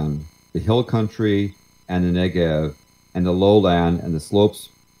land, the hill country and the Negev, and the lowland and the slopes,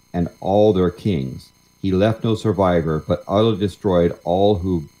 and all their kings. He left no survivor, but utterly destroyed all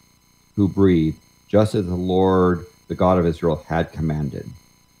who who breathed, just as the Lord, the God of Israel, had commanded.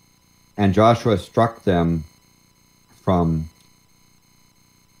 And Joshua struck them from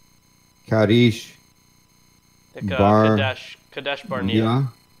Kadesh Kadesh Barnea.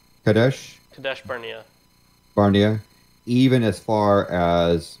 Kadesh Barnea, even as far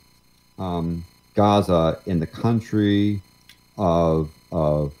as Gaza, in the country of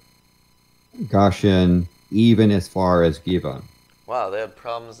Goshen, even as far as Givon. Wow, they had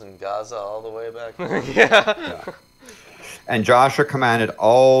problems in Gaza all the way back then. Yeah. And Joshua commanded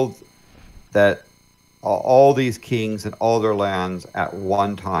all these kings and all their lands at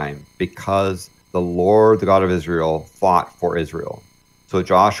one time, because the Lord, the God of Israel, fought for Israel. So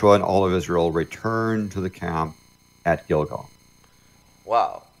Joshua and all of Israel returned to the camp at Gilgal.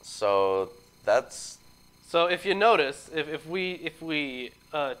 Wow. So that's... So if you notice, if we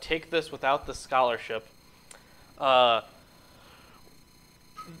take this without the scholarship,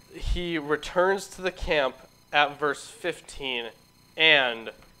 he returns to the camp at verse 15 and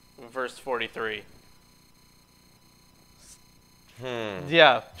verse 43.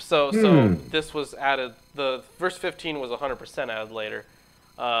 Yeah, so this was added. The verse 15 was 100% added later,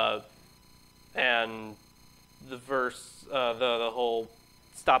 and the verse, the whole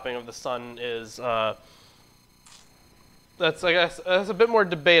stopping of the sun is that's, I guess, that's a bit more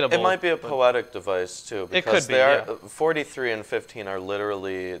debatable. It might be a poetic device too, because it could be, 43 and 15 are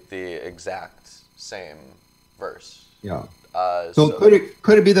literally the exact same verse. Yeah. So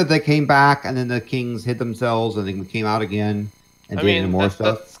could it be that they came back and then the kings hid themselves and then came out again and did more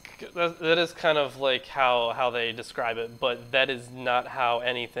stuff? That is kind of like how they describe it, but that is not how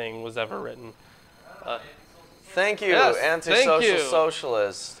anything was ever written. Thank you, yes, antisocial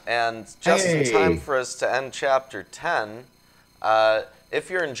socialist. And just in time for us to end chapter 10, if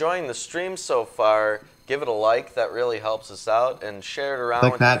you're enjoying the stream so far, give it a like. That really helps us out. And share it around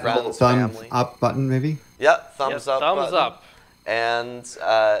with your friends, family. Thumbs up button, maybe? Yep, thumbs up Thumbs button. up. And,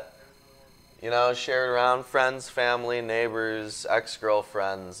 share it around friends, family, neighbors,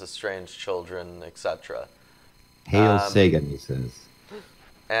 ex-girlfriends, estranged children, etc. Hail Sagan, he says.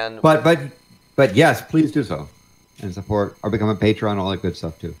 And But yes, please do so. And support, or become a patron, all that good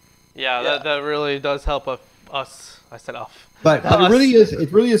stuff too. Yeah. That really does help us. I said off. But it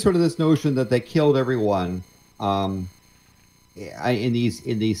really is sort of this notion that they killed everyone in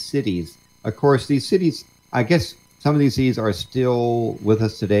these cities. Of course, these cities, I guess some of these cities are still with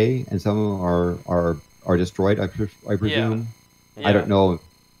us today, and some of them are destroyed, I presume. Yeah. I don't know.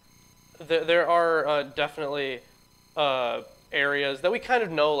 There are definitely areas that we kind of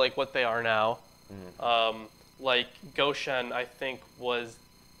know like what they are now. Like Goshen, I think was,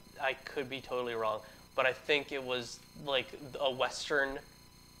 I could be totally wrong, but I think it was like a western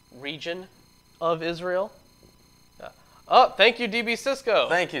region of Israel. Oh, thank you, DB Cisco.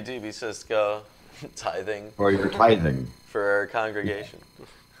 Thank you, DB Cisco. Tithing. For your tithing. For our congregation.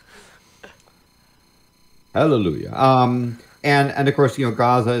 Hallelujah. And of course,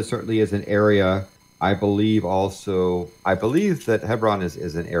 Gaza certainly is an area. I believe that Hebron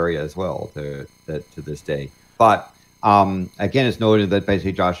is an area as well to this day. But again, it's noted that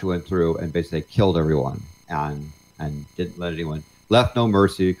basically Joshua went through and basically killed everyone and didn't let anyone, left no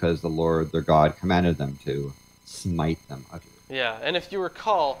mercy, because the Lord, their God, commanded them to smite them utterly. Yeah, and if you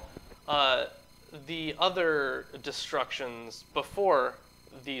recall, the other destructions before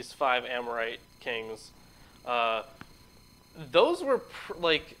these 5 Amorite kings, those were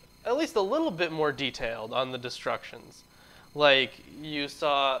at least a little bit more detailed on the destructions. Like, you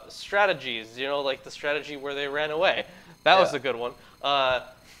saw strategies, like the strategy where they ran away. That was a good one.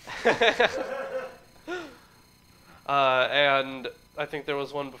 And I think there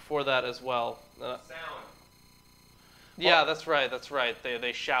was one before that as well. Sound. Yeah, that's right.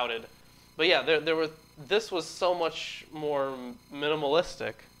 They shouted. But yeah, this was so much more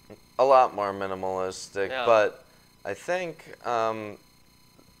minimalistic. A lot more minimalistic, yeah. But I think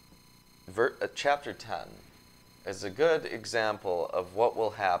chapter 10 is a good example of what will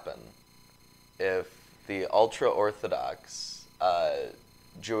happen if the ultra-Orthodox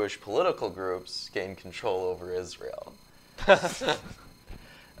Jewish political groups gain control over Israel.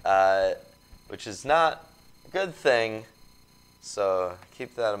 Which is not a good thing, so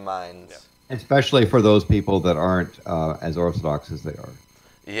keep that in mind. Yeah. Especially for those people that aren't as Orthodox as they are.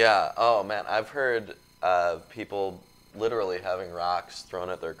 Yeah, oh man, I've heard people literally having rocks thrown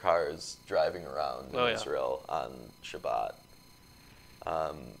at their cars driving around in Israel on Shabbat.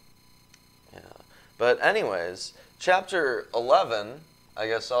 But anyways, chapter 11, I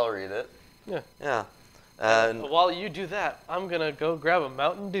guess I'll read it. Yeah. Yeah. And while you do that, I'm going to go grab a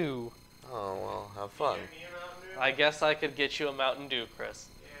Mountain Dew. Oh, well, have fun. I guess I could get you a Mountain Dew, Chris.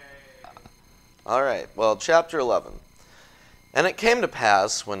 All right, well, chapter 11. And it came to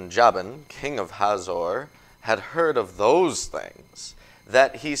pass, when Jabin, king of Hazor, had heard of those things,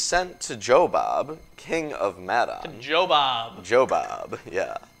 that he sent to Jobab, king of Madon. Jobab,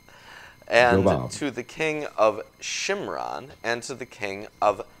 yeah. And Jobab. to the king of Shimron, and to the king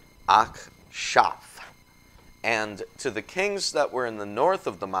of Achshaph, and to the kings that were in the north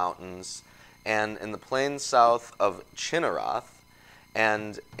of the mountains, and in the plain south of Chinneroth,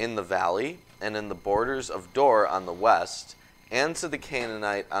 and in the valley, and in the borders of Dor on the west, and to the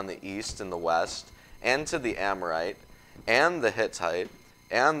Canaanite on the east and the west, and to the Amorite, and the Hittite,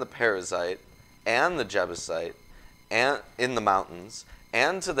 and the Perizzite, and the Jebusite, and in the mountains,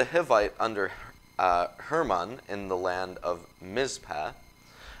 and to the Hivite under Hermon in the land of Mizpah.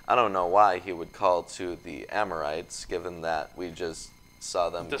 I don't know why he would call to the Amorites, given that we just saw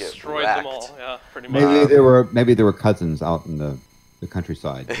them destroyed get them wrecked. all. Yeah, pretty much. Maybe they were cousins out in the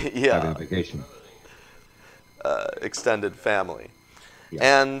countryside. Yeah. Having a vacation. Extended family.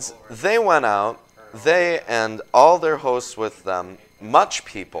 Yeah. And they went out, they and all their hosts with them, much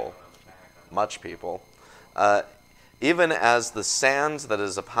people, even as the sand that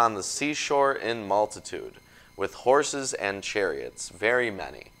is upon the seashore in multitude, with horses and chariots, very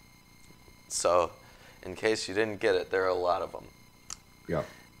many. So, in case you didn't get it, there are a lot of them. Yeah.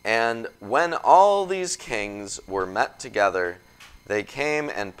 And when all these kings were met together, they came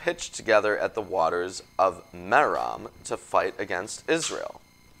and pitched together at the waters of Merom to fight against Israel.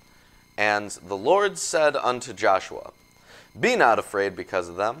 And the Lord said unto Joshua, Be not afraid because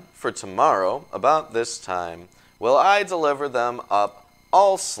of them, for tomorrow, about this time, will I deliver them up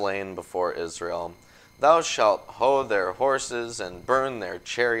all slain before Israel. Thou shalt hoe their horses and burn their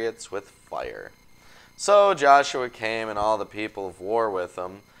chariots with fire. So Joshua came and all the people of war with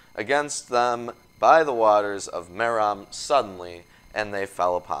him against them by the waters of Merom suddenly, and they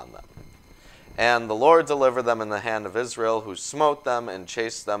fell upon them. And the Lord delivered them in the hand of Israel, who smote them and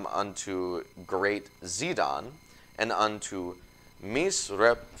chased them unto great Zidon, and unto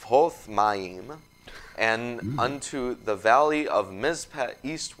Misrephothmaim, and unto the valley of Mizpeh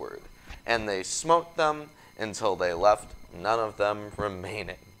eastward. And they smote them until they left none of them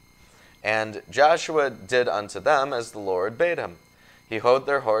remaining. And Joshua did unto them as the Lord bade him. He hoed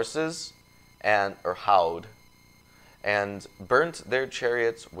their horses, and burnt their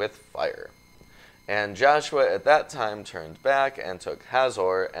chariots with fire. And Joshua at that time turned back and took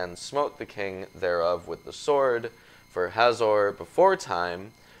Hazor, and smote the king thereof with the sword, for Hazor before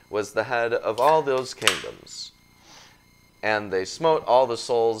time was the head of all those kingdoms. And they smote all the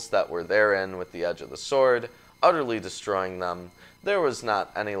souls that were therein with the edge of the sword, utterly destroying them. There was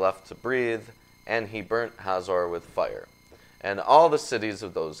not any left to breathe, and he burnt Hazor with fire. And all the cities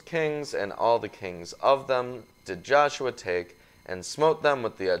of those kings, and all the kings of them, did Joshua take, and smote them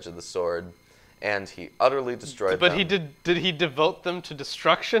with the edge of the sword, and he utterly destroyed them. But did he devote them to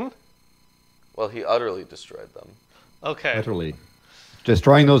destruction? Well, he utterly destroyed them. Okay. Utterly.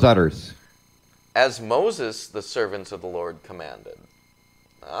 Destroying those utters. As Moses, the servant of the Lord, commanded.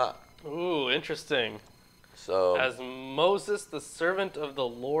 Ooh, interesting. So, As Moses, the servant of the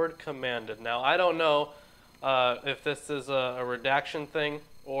Lord, commanded. Now, I don't know if this is a redaction thing,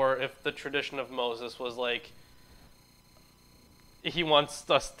 or if the tradition of Moses was like, he wants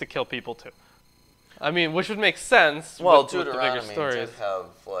us to kill people too. I mean, which would make sense. well, with the bigger Deuteronomy stories. did have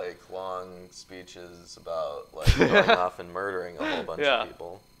like long speeches about like going off and murdering a whole bunch of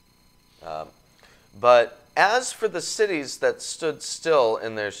people. But as for the cities that stood still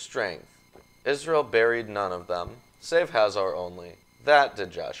in their strength, Israel buried none of them, save Hazor only. That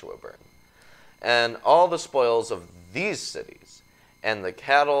did Joshua burn. And all the spoils of these cities, and the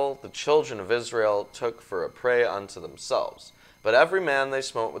cattle the children of Israel took for a prey unto themselves. But every man they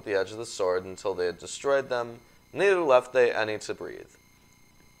smote with the edge of the sword until they had destroyed them, neither left they any to breathe.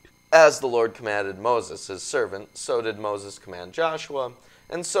 As the Lord commanded Moses his servant, so did Moses command Joshua,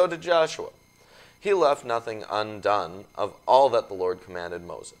 and so did Joshua. He left nothing undone of all that the Lord commanded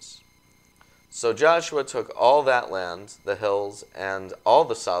Moses. So Joshua took all that land, the hills, and all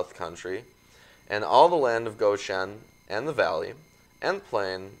the south country, and all the land of Goshen, and the valley, and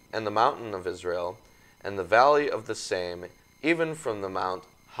plain, and the mountain of Israel, and the valley of the same, even from the Mount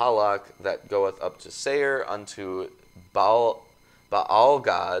Halak that goeth up to Seir unto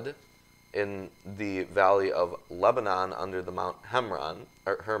Baal-gad in the valley of Lebanon under the Mount Hermon,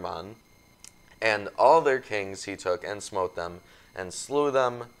 and all their kings he took and smote them and slew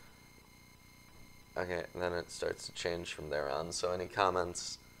them. Okay, then it starts to change from there on. So any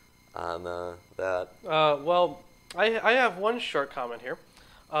comments on that? Well, I have one short comment here.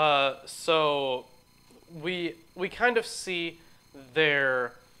 So we kind of see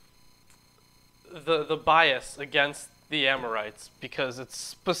their the bias against the Amorites, because it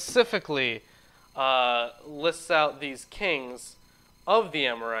specifically lists out these kings of the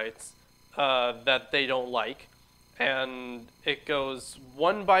Amorites that they don't like, and it goes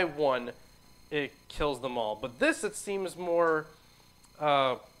one by one. It kills them all. But this, it seems more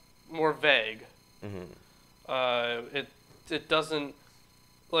vague. Mm-hmm. It doesn't,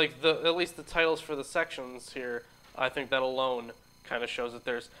 like, at least the titles for the sections here, I think that alone kind of shows that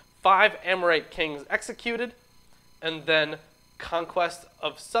there's 5 Amorite kings executed, and then conquest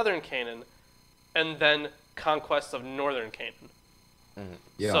of southern Canaan, and then conquest of northern Canaan. Mm-hmm.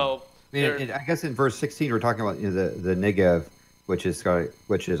 Yeah. So I guess in verse 16 we're talking about the Negev, which is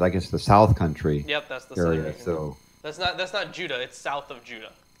I guess the South Country. Yep, that's the area. southern. So that's not Judah. It's south of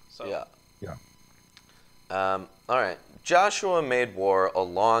Judah. So yeah. All right. Joshua made war a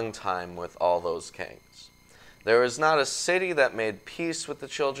long time with all those kings. There was not a city that made peace with the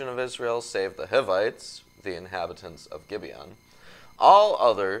children of Israel save the Hivites, the inhabitants of Gibeon. All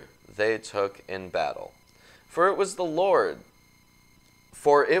other they took in battle. For it was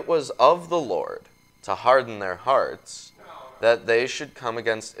of the Lord to harden their hearts, that they should come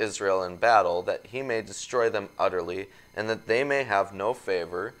against Israel in battle, that he may destroy them utterly, and that they may have no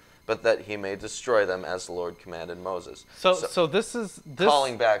favor, but that he may destroy them as the Lord commanded Moses. So this is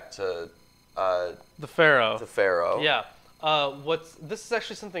calling back to the Pharaoh. To Pharaoh. Yeah. This is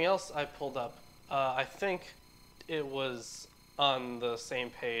actually something else I pulled up. I think it was on the same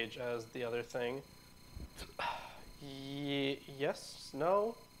page as the other thing. Yes?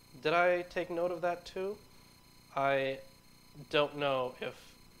 No? Did I take note of that too? I don't know if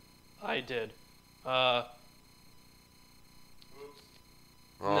I did. No,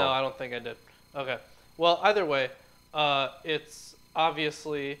 I don't think I did. Okay. Well, either way, it's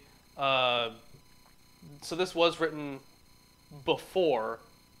obviously... so this was written before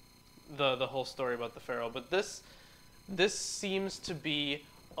the whole story about the Pharaoh, but this seems to be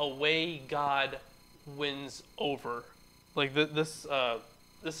a way God wins over. Like this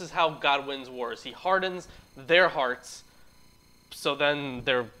is how God wins wars. He hardens their hearts, so then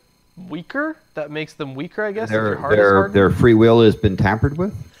they're weaker. That makes them weaker, I guess. Their free will has been tampered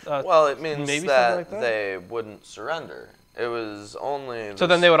with. Well, it means maybe that, like that they wouldn't surrender. It was only... So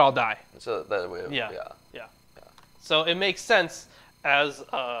then they would all die. So that way, yeah. So it makes sense as...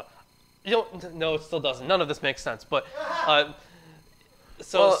 no, it still doesn't. None of this makes sense. But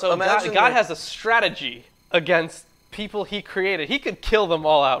so God has a strategy against people he created. He could kill them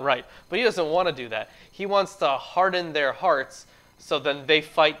all outright, but he doesn't want to do that. He wants to harden their hearts so then they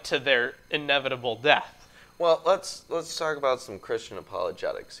fight to their inevitable death. Well, let's talk about some Christian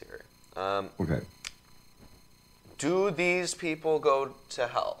apologetics here. Okay. Do these people go to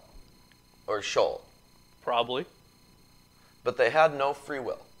hell or Sheol? Probably. But they had no free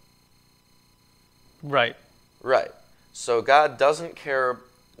will. Right. Right. So God doesn't care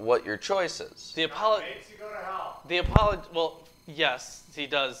what your choice is. makes you go to hell. Well, yes, he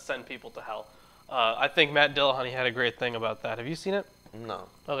does send people to hell. I think Matt Dillahunty had a great thing about that. Have you seen it? No.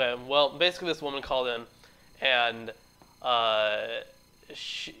 Okay. Well, basically, this woman called in, and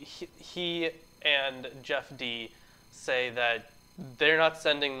he and Jeff D say that they're not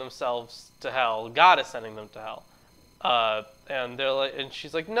sending themselves to hell. God is sending them to hell. And they're like, and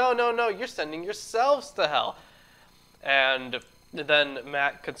she's like, no, you're sending yourselves to hell. And then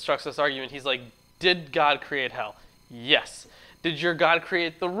Matt constructs this argument. He's like, did God create hell? Yes. Did your God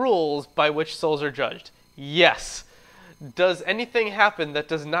create the rules by which souls are judged? Yes. Does anything happen that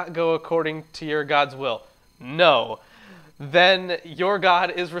does not go according to your God's will? No. Then your God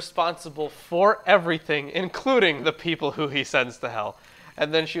is responsible for everything, including the people who he sends to hell.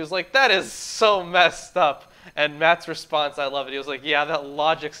 And then she was like, that is so messed up. And Matt's response, I love it. He was like, yeah, that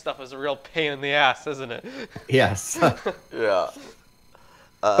logic stuff is a real pain in the ass, isn't it? Yes. Yeah.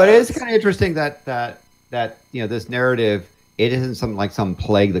 But it is kind of interesting that this narrative, it isn't some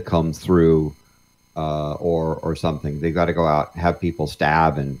plague that comes through or something. They've got to go out, have people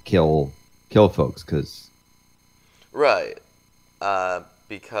stab and kill folks because... Right.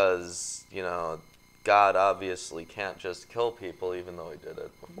 Because, God obviously can't just kill people, even though he did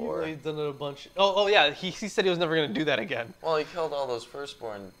it before. He's done it a bunch. Oh yeah, he said he was never going to do that again. Well, he killed all those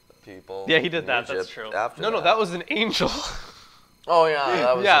firstborn people. Yeah, he did that. Egypt That's true. No, that was an angel. Oh yeah,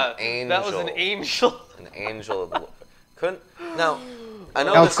 that was an angel. That was an angel. An angel of the Lord. I know.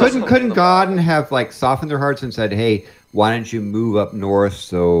 Now, couldn't God have softened their hearts and said, "Hey, why don't you move up north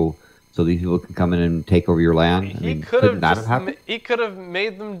so these people can come in and take over your land"? He could have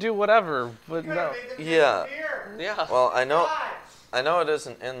made them do whatever, but no. Yeah. Yeah. Well, I know. I know it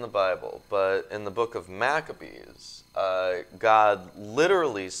isn't in the Bible, but in the book of Maccabees, God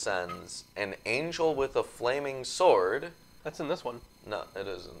literally sends an angel with a flaming sword. That's in this one. No, it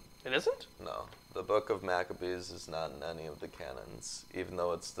isn't. It isn't? No. The book of Maccabees is not in any of the canons, even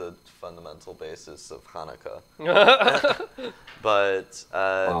though it's the fundamental basis of Hanukkah. But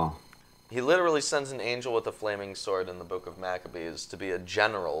he literally sends an angel with a flaming sword in the book of Maccabees to be a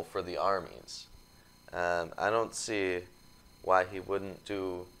general for the armies. I don't see why he wouldn't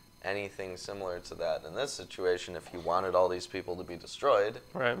do anything similar to that in this situation if he wanted all these people to be destroyed.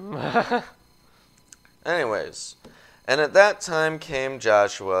 Right. Anyways, and at that time came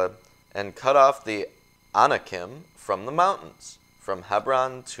Joshua and cut off the Anakim from the mountains, from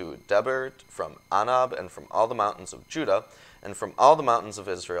Hebron to Debir, from Anab, and from all the mountains of Judah, and from all the mountains of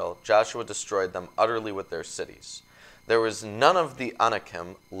Israel. Joshua destroyed them utterly with their cities. There was none of the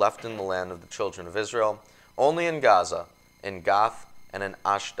Anakim left in the land of the children of Israel, only in Gaza, in Gath, and in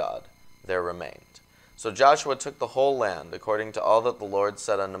Ashdod there remained. So Joshua took the whole land, according to all that the Lord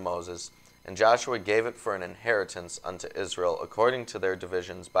said unto Moses, and Joshua gave it for an inheritance unto Israel, according to their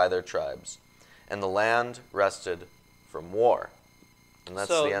divisions by their tribes. And the land rested from war. And that's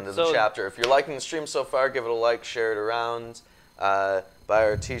the end of the chapter. If you're liking the stream so far, give it a like, share it around, buy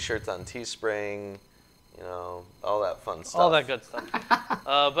our t-shirts on Teespring, you know, all that fun stuff. All that good stuff.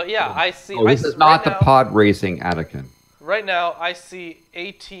 But yeah, I see... this is not the pod racing Anakin. Right now, I see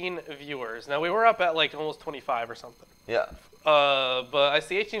 18 viewers. Now, we were up at like almost 25 or something. Yeah. But I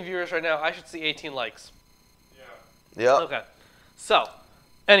see 18 viewers right now. I should see 18 likes. Yeah. Yep. Okay. So,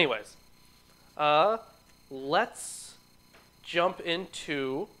 anyways, let's jump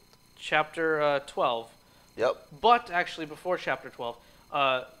into chapter 12. Yep. But actually, before chapter 12,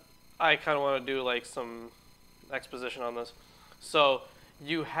 I kind of want to do like some exposition on this. So,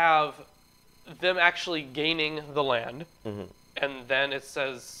 you have them actually gaining the land, and then it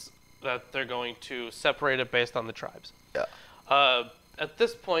says that they're going to separate it based on the tribes. Yeah. At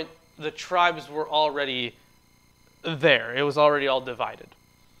this point, the tribes were already there. It was already all divided.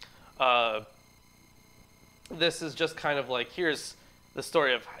 This is just kind of like, here's the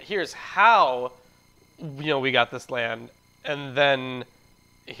story of, here's how, we got this land, and then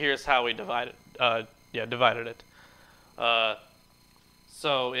here's how we divided it.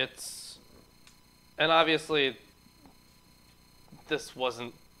 So it's, and obviously, this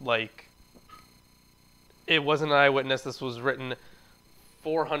wasn't like, it wasn't an eyewitness. This was written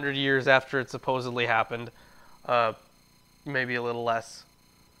 400 years after it supposedly happened, maybe a little less.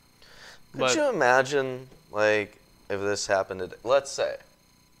 Could you imagine, like, if this happened today? Let's say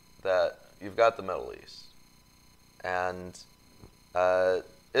that you've got the Middle East, and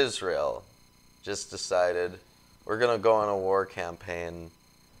Israel just decided, we're going to go on a war campaign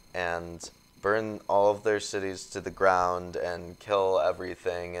and burn all of their cities to the ground and kill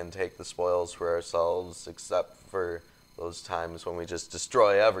everything and take the spoils for ourselves, except for those times when we just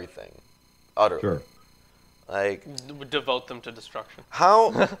destroy everything utterly. Sure. Like, devote them to destruction.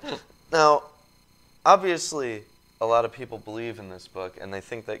 How? Now, obviously, a lot of people believe in this book and they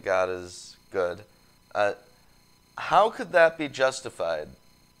think that God is good. How could that be justified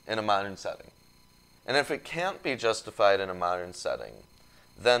in a modern setting? And if it can't be justified in a modern setting,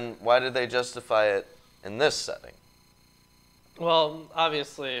 then why did they justify it in this setting? Well,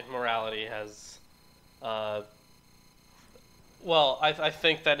 obviously, morality has... I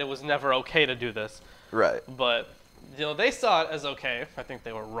think that it was never okay to do this. Right. But, they saw it as okay. I think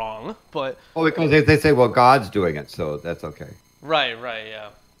they were wrong, but... Well, because they say, well, God's doing it, so that's okay. Right, yeah.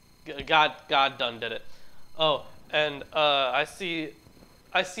 God done did it. Oh, and I see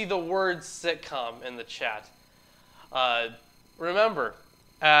the word sitcom in the chat. Remember,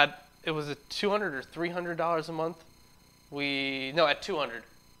 it was at $200 or $300 a month. At $200.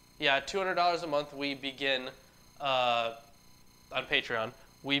 Yeah, at $200 a month we begin on Patreon.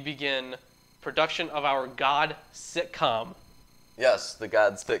 We begin production of our God sitcom. Yes, the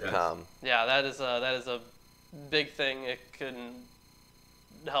God sitcom. Yeah, that is a big thing. It can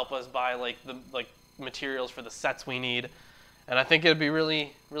help us buy like materials for the sets we need, and I think it'd be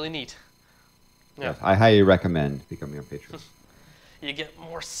really, really neat. Yeah. Yes, I highly recommend becoming a patron. You get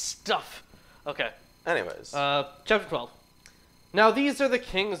more stuff. Okay. Anyways. Chapter 12. Now these are the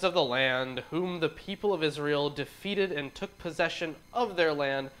kings of the land, whom the people of Israel defeated and took possession of their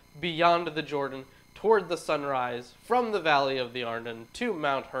land beyond the Jordan, toward the sunrise, from the valley of the Arnon to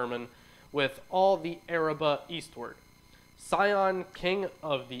Mount Hermon, with all the Arabah eastward. Sihon, king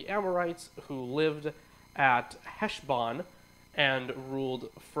of the Amorites, who lived at Heshbon and ruled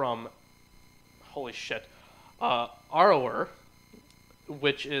from, Aroer,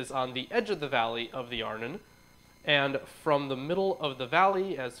 which is on the edge of the valley of the Arnon, and from the middle of the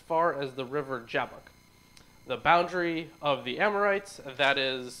valley as far as the river Jabbok. The boundary of the Amorites, that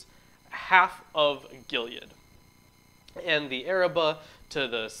is half of Gilead, and the Arabah to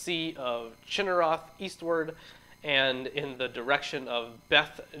the sea of Chinneroth eastward, and in the direction of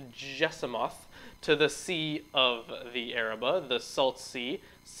Beth Jesimoth to the sea of the Arabah, the Salt Sea,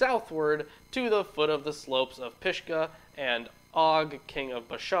 southward to the foot of the slopes of Pisgah and Og, king of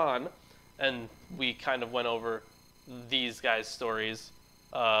Bashan. And we kind of went over these guys' stories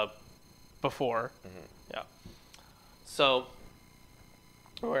before. Yeah. So,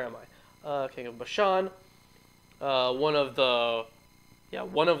 where am I? King of Bashan. One of the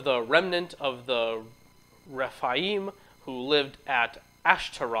remnant of the Rephaim who lived at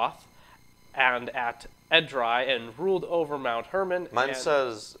Ashtaroth and at Edrei and ruled over Mount Hermon. Mine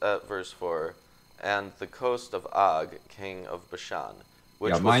says at verse 4, and the coast of Og, king of Bashan,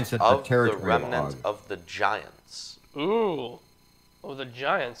 which was of the remnant of the giants. Ooh. Oh, the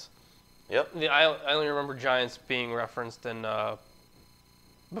giants. Yep. I only remember giants being referenced in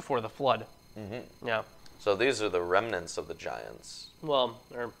before the flood. Mm-hmm. Yeah. So these are the remnants of the giants. Well,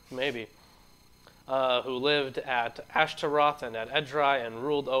 or maybe. Who lived at Ashtaroth and at Edrei and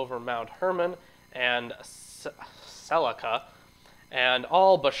ruled over Mount Hermon and Selakah, and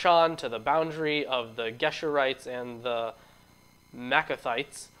all Bashan to the boundary of the Geshurites and the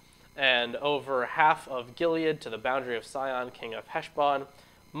Maccathites, and over half of Gilead to the boundary of Sihon, king of Heshbon,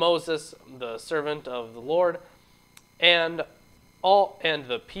 Moses, the servant of the Lord, and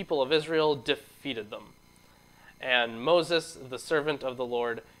the people of Israel defeated them. And Moses, the servant of the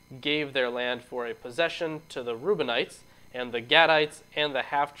Lord, gave their land for a possession to the Reubenites and the Gadites and the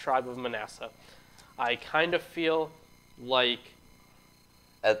half-tribe of Manasseh. I kind of feel like...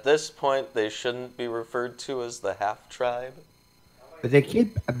 At this point, they shouldn't be referred to as the half-tribe. But they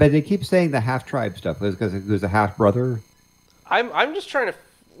keep saying the half-tribe stuff because it was a half-brother. I'm just trying to...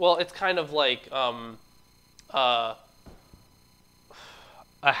 Well, it's kind of like...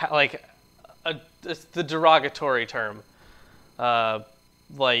 it's the derogatory term.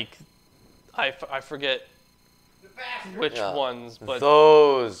 Like, I forget which ones, but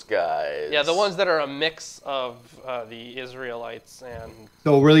those guys. Yeah, the ones that are a mix of the Israelites and.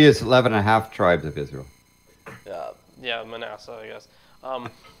 So really, it's 11 and a half tribes of Israel. Yeah, Manasseh, I guess.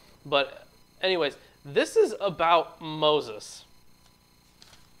 But, anyways, this is about Moses.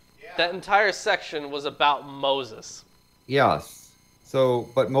 Yeah. That entire section was about Moses. Yes. So,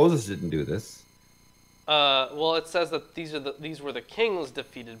 but Moses didn't do this. Well, it says that these were the kings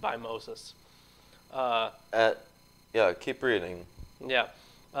defeated by Moses. Keep reading. Yeah.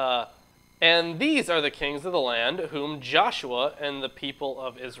 And these are the kings of the land whom Joshua and the people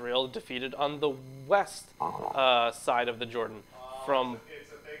of Israel defeated on the west side of the Jordan.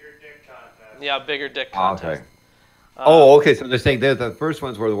 It's a bigger dick contest. Yeah, bigger dick contest. Okay. Okay. So they're saying the first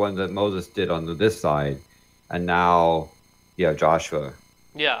ones were the ones that Moses did on this side, and now, Joshua.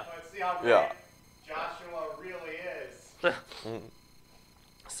 Yeah. Let's see how great Joshua really is.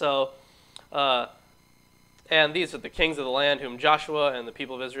 So, and these are the kings of the land whom Joshua and the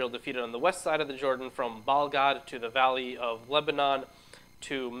people of Israel defeated on the west side of the Jordan, from Baalgad to the valley of Lebanon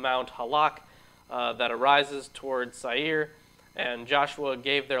to Mount Halak that arises toward Seir. And Joshua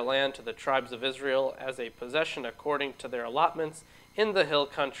gave their land to the tribes of Israel as a possession according to their allotments in the hill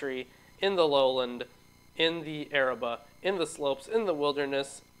country, in the lowland, in the Arabah, in the slopes, in the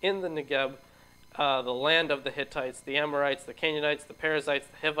wilderness, in the Negeb, the land of the Hittites, the Amorites, the Canaanites, the Perizzites,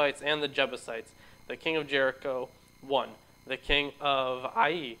 the Hivites, and the Jebusites. The king of Jericho, 1. The king of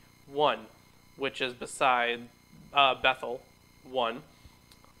Ai, 1, which is beside Bethel, 1.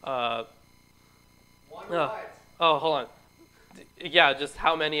 One what? Oh, hold on. Yeah, just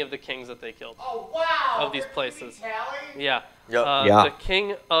how many of the kings that they killed. Oh, wow! Of these places. Tally? Yeah. Yep. The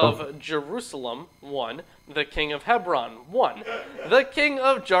king of Jerusalem, 1. The king of Hebron, 1. The king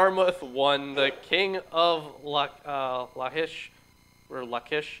of Jarmuth, 1. The king of Lachish,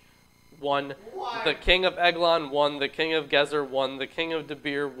 1. The king of Eglon, 1. The king of Gezer, 1. The king of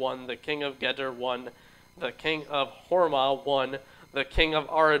Debir, 1. The king of Geder, 1. The king of Hormah, 1. The king of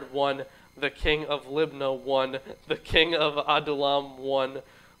Arad, 1. The king of Libnah, 1. The king of Adullam, 1.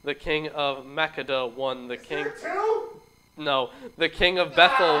 The king of Makkedah, 1. The king... Is there 2? No. The king of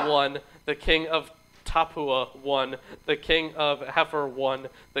Bethel, 1. The king of Tapua, 1. The king of Hefer, 1.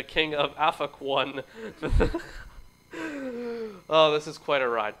 The king of Aphek, 1. Oh, this is quite a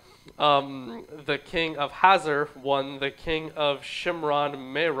ride. The king of Hazar, 1. The king of Shimron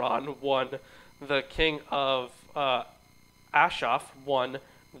Meron, 1. The king of Ashaph, 1.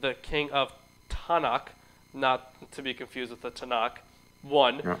 The king of Tanakh, not to be confused with the Tanakh,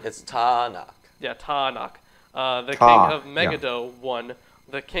 1. It's Tanakh. Yeah, Tanakh. The Ah, king of Megiddo won.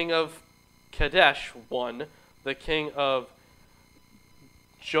 The king of Kadesh won. The king of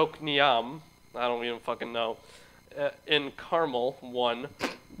Jokneam, I don't even fucking know, in Carmel won.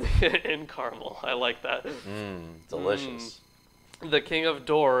 In Carmel, I like that. Delicious. The king of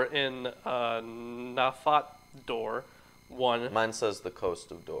Dor in Naphat Dor won. Mine says the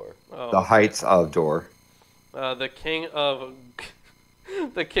coast of Dor. Oh, The heights of Dor. the king of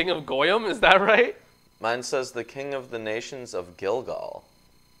the king of Goyim, is that right? Mine says the king of the nations of Gilgal.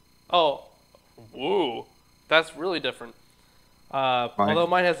 Oh, woo, that's really different. Although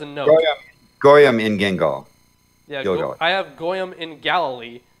mine has a note. Goyim in Gilgal. Yeah, Gilgal. I have Goyim in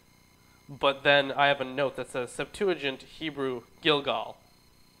Galilee, but then I have a note that says Septuagint Hebrew Gilgal.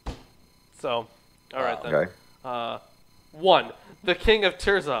 So, all right then. Okay. 1. The king of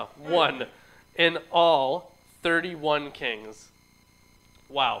Tirzah, 1. In all, 31 kings.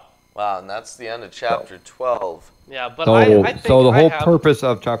 Wow. Wow, and that's the end of chapter 12. Yeah, but So, I think so the I whole have, purpose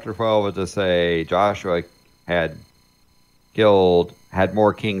of chapter 12 was to say Joshua had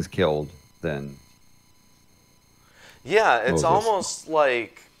more kings killed than Yeah, it's Moses. almost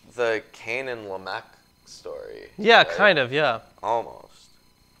like the Cain and Lamech story. Yeah, right? kind of, yeah. Almost.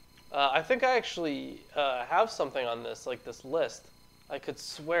 I think I actually have something on this, like this list. I could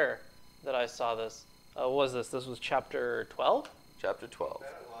swear that I saw this. What was this? This was chapter 12? Chapter 12. That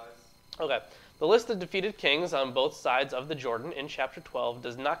it was. Okay. The list of defeated kings on both sides of the Jordan in chapter 12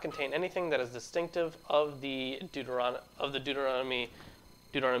 does not contain anything that is distinctive of the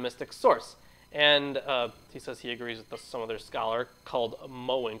Deuteronomistic source. And he says he agrees with some other scholar called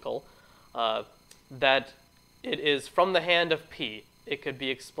Mowinkle that it is from the hand of P. It could be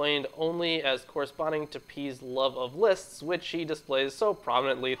explained only as corresponding to P's love of lists, which he displays so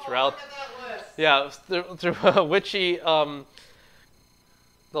prominently throughout. Look at that list. Yeah, through which he hold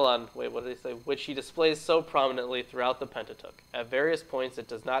on, wait, what did he say? Which he displays so prominently throughout the Pentateuch. At various points, it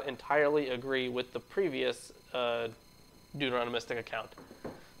does not entirely agree with the previous Deuteronomistic account.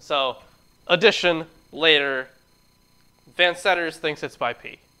 So, addition later. Van Setters thinks it's by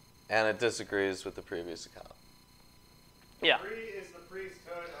P. And it disagrees with the previous account. Yeah. 3 is the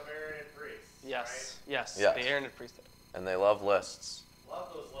priesthood of Aaron and priests. Yes. Yes. Yes. The Aaronid priesthood. And they love lists. Right?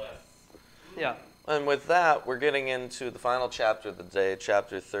 Love those lists. Yeah. And with that, we're getting into the final chapter of the day,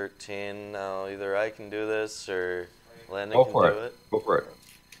 chapter 13. Now, either I can do this or Landon Go can for do it. it. Go for it.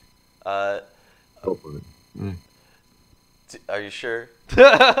 Go for it. Are you sure?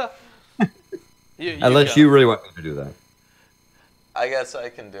 Unless you really want me to do that. I guess I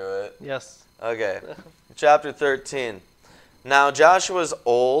can do it. Yes. Okay. Chapter 13. Now Joshua was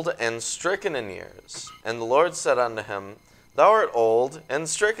old and stricken in years, and the Lord said unto him, Thou art old and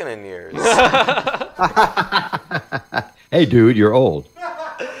stricken in years. Hey, dude, you're old.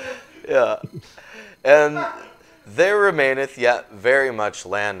 Yeah. And there remaineth yet very much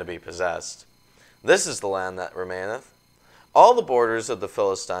land to be possessed. This is the land that remaineth, all the borders of the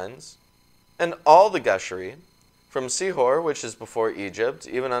Philistines, and all the Geshuri, from Sihor, which is before Egypt,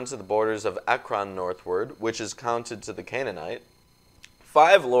 even unto the borders of Ekron northward, which is counted to the Canaanite,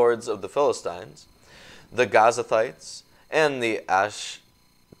 5 lords of the Philistines, the Gazathites, and the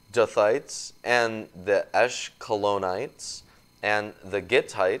Ashdothites, and the Eshkolonites, and the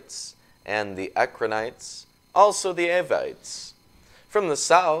Gittites, and the Ekronites, also the Avites. From the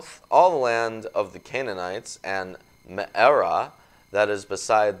south, all the land of the Canaanites, and Me'erah, that is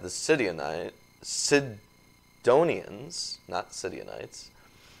beside the Sidonians, not Sidonites,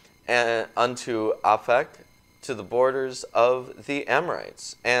 and unto Aphek, to the borders of the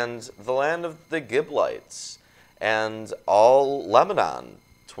Amorites, and the land of the Giblites, and all Lebanon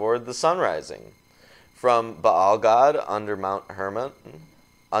toward the sunrising, from Baal-gad under Mount Hermon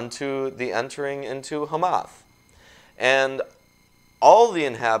unto the entering into Hamath, and all the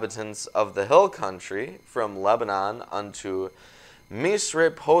inhabitants of the hill country, from Lebanon unto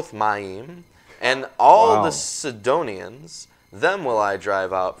Misrephothmaim, and all the Sidonians, them will I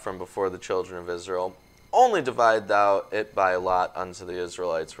drive out from before the children of Israel. Only divide thou it by lot unto the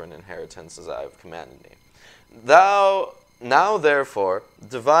Israelites for an inheritance, as I have commanded thee. Thou now therefore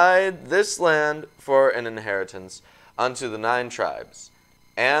divide this land for an inheritance unto the 9 tribes,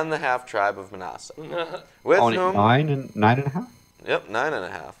 and the half tribe of Manasseh. With Only whom 9 and 9.5? Yep,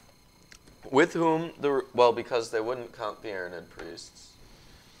 9.5. With whom because they wouldn't count the Aaronid priests,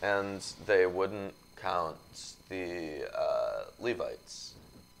 and they wouldn't count the Levites.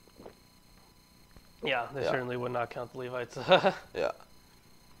 Yeah, they certainly would not count the Levites. Yeah.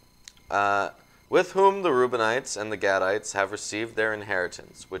 With whom the Reubenites and the Gadites have received their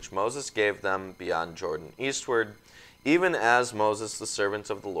inheritance, which Moses gave them beyond Jordan eastward, even as Moses the servant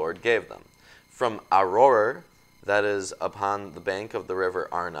of the Lord gave them. from Aroer, that is upon the bank of the river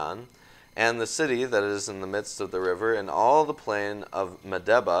Arnon, and the city that is in the midst of the river, and all the plain of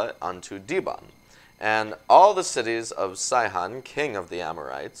Medeba unto Dibon, and all the cities of Sihon, king of the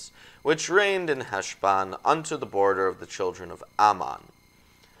Amorites, which reigned in Heshbon unto the border of the children of Ammon,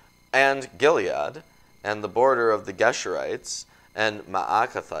 and Gilead, and the border of the Geshurites, and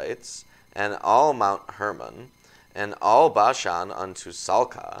Maacathites, and all Mount Hermon, and all Bashan unto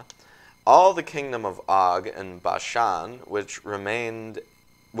Salcah, all the kingdom of Og and Bashan, which reigned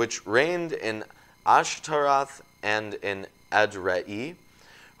in Ashtaroth and in Edrei,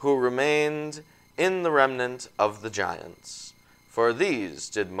 who remained in the remnant of the giants. For these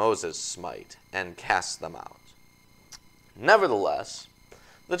did Moses smite, and cast them out. Nevertheless,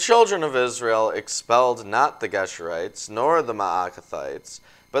 the children of Israel expelled not the Geshurites, nor the Maacathites,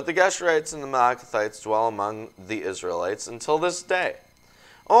 but the Geshurites and the Maacathites dwell among the Israelites until this day.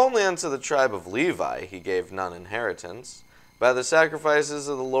 Only unto the tribe of Levi he gave none inheritance. By the sacrifices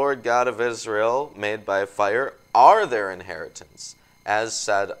of the Lord God of Israel, made by fire, are their inheritance, as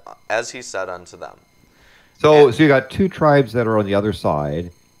he said unto them. So you got two tribes that are on the other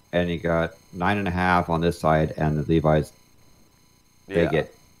side, and you got 9.5 on this side, and the Levites, they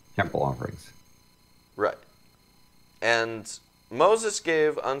get temple offerings. Right. And Moses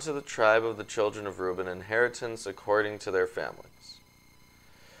gave unto the tribe of the children of Reuben inheritance according to their families.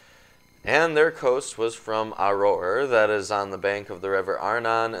 And their coast was from Aroer, that is on the bank of the river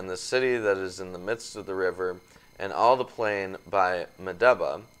Arnon, and the city that is in the midst of the river, and all the plain by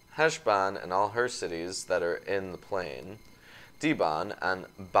Medeba, Heshbon, and all her cities that are in the plain, Dibon, and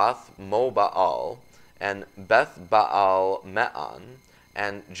Bath Mobaal, and Beth Baal Meon,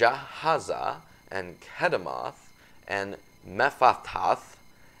 and Jahaza, and Kedemoth, and Mephatath,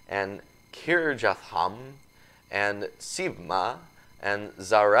 and Kirjatham, and Sibma, and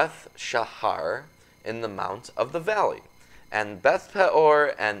Zareth Shahar in the mount of the valley, and Beth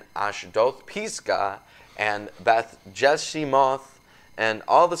Peor, and Ashdoth Pisgah, and Beth Jeshimoth, and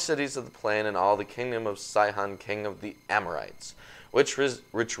all the cities of the plain, and all the kingdom of Sihon, king of the Amorites, which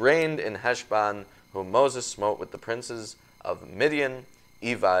reigned in Heshbon, whom Moses smote with the princes of Midian,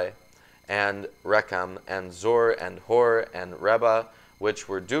 Evi, and Rechem, and Zur, and Hor, and Reba, which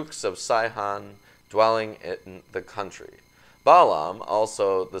were dukes of Sihon, dwelling in the country. Balaam,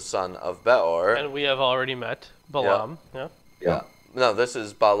 also the son of Beor. And we have already met Balaam. Yeah. No, this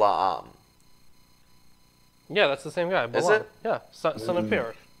is Balaam. Yeah, that's the same guy. Balaam. Is it? Yeah, son of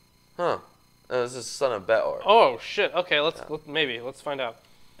Beor. Huh. This is son of Beor. Oh shit. Okay, let's find out.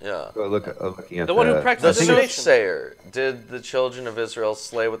 Yeah. Looking at the one who practiced the divination. soothsayer. Did the children of Israel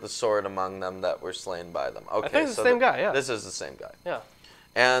slay with the sword among them that were slain by them? Okay, I think it's the same guy. Yeah. This is the same guy. Yeah.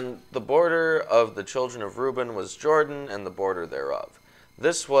 And the border of the children of Reuben was Jordan, and the border thereof.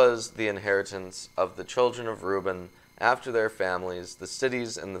 This was the inheritance of the children of Reuben after their families, the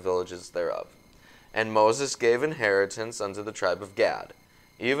cities and the villages thereof. And Moses gave inheritance unto the tribe of Gad,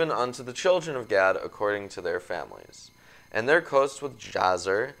 even unto the children of Gad according to their families. And their coast was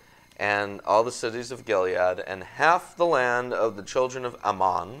Jazer, and all the cities of Gilead, and half the land of the children of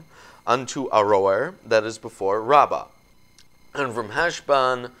Ammon, unto Aroer, that is before Rabbah. And from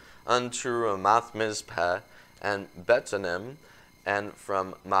Heshbon unto Ramath Mizpeh, and Betanim, and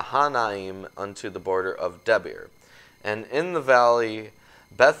from Mahanaim unto the border of Debir. And in the valley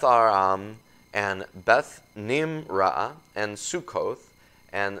Beth Aram, and Beth Nimrah, and Sukkoth,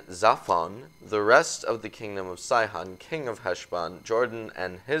 and Zaphon, the rest of the kingdom of Sihon, king of Heshbon, Jordan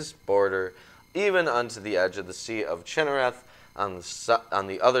and his border, even unto the edge of the sea of Chinnereth, on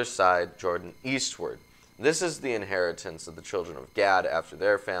the other side, Jordan eastward. This is the inheritance of the children of Gad after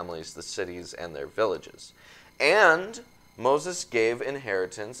their families, the cities and their villages. And Moses gave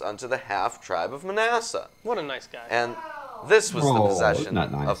inheritance unto the half-tribe of Manasseh. What a nice guy. And this was the possession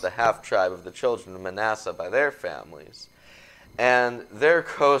nice? of the half-tribe of the children of Manasseh by their families. And their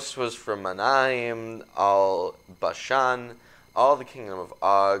coast was from Manaim, all Bashan, all the kingdom of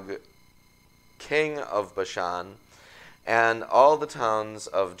Og, king of Bashan, and all the towns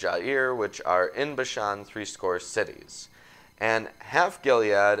of Jair, which are in Bashan, 80 cities. And half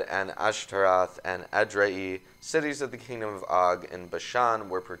Gilead, and Ashtaroth, and Edrei, cities of the kingdom of Og in Bashan,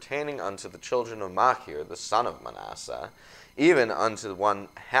 were pertaining unto the children of Machir, the son of Manasseh, even unto one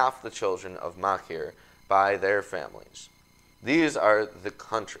half the children of Machir by their families. These are the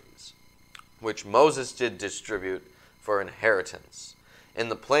countries which Moses did distribute for inheritance in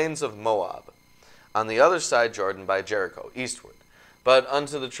the plains of Moab, on the other side Jordan by Jericho, eastward. But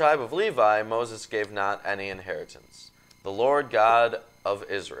unto the tribe of Levi Moses gave not any inheritance. The Lord God of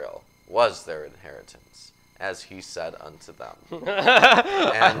Israel was their inheritance, as he said unto them.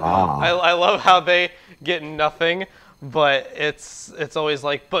 And I love how they get nothing, but it's always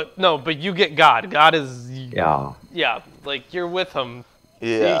like, but you get God. God is like you're with him.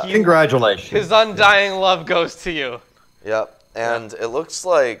 Yeah. Congratulations. His undying love goes to you. Yep. And it looks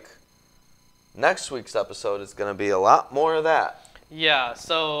like next week's episode is going to be a lot more of that. Yeah.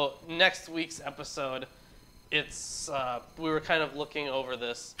 So next week's episode, it's we were kind of looking over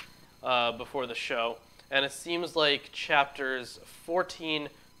this before the show, and it seems like chapters 14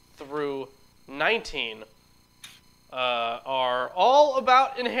 through 19 are all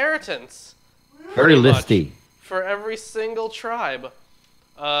about inheritance. Very listy. For every single tribe.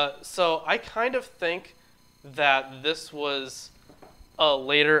 So I kind of think that this was a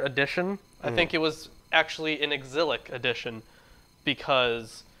later edition. I think it was actually an exilic edition,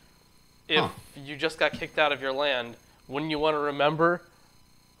 because if you just got kicked out of your land, wouldn't you want to remember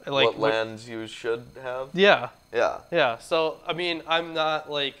like what lands you should have? Yeah. Yeah. Yeah. So I mean, I'm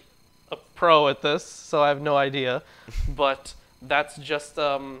not like a pro at this, so I have no idea, but that's just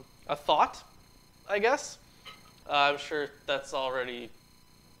a thought, I guess. I'm sure it's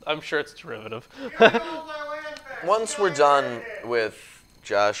derivative. Once we're done with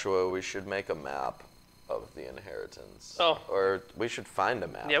Joshua, we should make a map of the inheritance. Oh. Or we should find a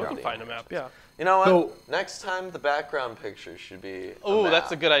map. Yeah, we can find a map, yeah. You know what? So, next time the background picture should be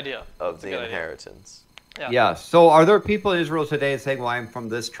That's a good idea. Of the inheritance. Yeah. So are there people in Israel today saying, well, I'm from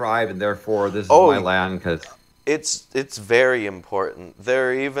this tribe and therefore this is my land? Because it's very important.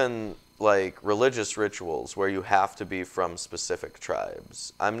 There are even like religious rituals where you have to be from specific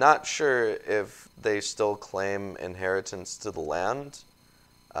tribes. I'm not sure if they still claim inheritance to the land.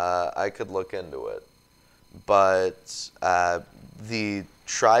 I could look into it. But the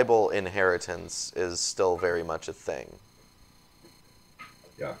tribal inheritance is still very much a thing.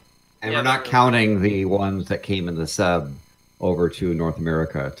 Yeah. And we're not counting the ones that came in the sub over to North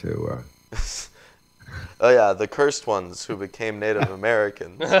America to... Oh yeah, the cursed ones who became Native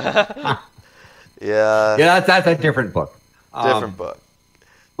Americans. Yeah. Yeah, that's a different book. Different book.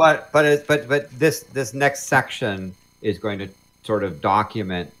 But this next section is going to sort of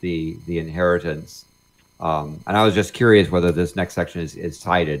document the inheritance. And I was just curious whether this next section is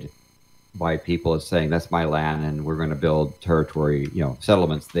cited by people as saying that's my land and we're going to build territory,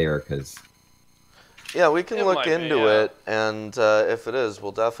 settlements there, because. Yeah, we can look into it, and if it is,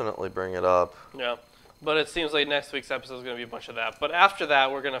 we'll definitely bring it up. Yeah. But it seems like next week's episode is going to be a bunch of that. But after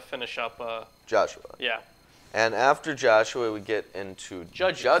that, we're going to finish up... Joshua. Yeah. And after Joshua, we get into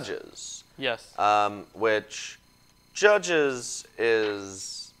Judges. Yes. Which Judges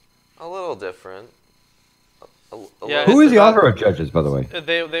is a little different. Who is the author of Judges, by the way?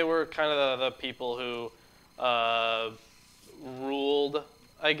 They were kind of the people who ruled,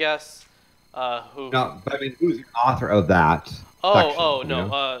 I guess. No, but I mean, who's the author of that?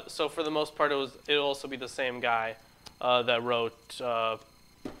 No. So for the most part, it'll also be the same guy that wrote the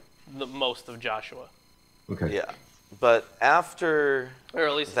most of Joshua. Okay. Yeah, but after or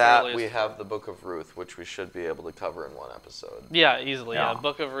at least that, we have the Book of Ruth, which we should be able to cover in one episode. Yeah, easily. Yeah.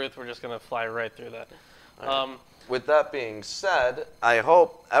 Book of Ruth, we're just gonna fly right through that. Right. With that being said, I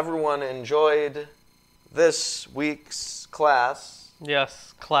hope everyone enjoyed this week's class.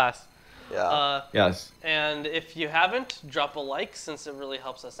 Yes, class. Yeah. Yes. And if you haven't, drop a like, since it really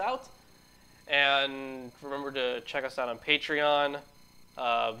helps us out. And remember to check us out on Patreon.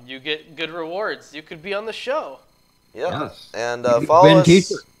 You get good rewards. You could be on the show. Yep. Yes. And follow us.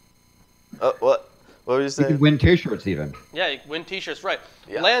 T-shirts. What were you saying? You could win T-shirts even. Yeah, you can win T-shirts, right.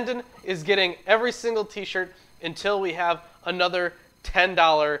 Yeah. Landon is getting every single T-shirt until we have another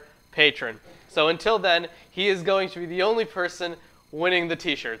 $10 patron. So until then, he is going to be the only person winning the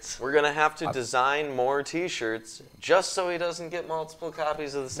T-shirts. We're going to have to design more T-shirts just so he doesn't get multiple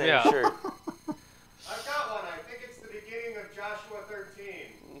copies of the same shirt. I've got one. I think it's the beginning of Joshua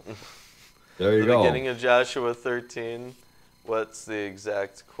 13. There you go. The beginning of Joshua 13. What's the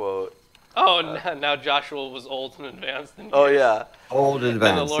exact quote? Oh, now Joshua was old and advanced in years. Oh, yeah. Old and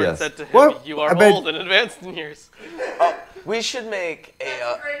advanced, And the Lord yes. said to him, Well, you are old and advanced in years. Oh, we should make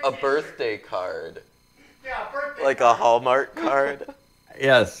a birthday card. Yeah, birthday Like a Hallmark card.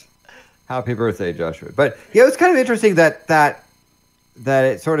 Yes. Happy birthday, Joshua. But yeah, it's kind of interesting that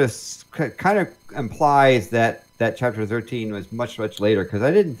it sort of kind of implies that chapter 13 was much later, because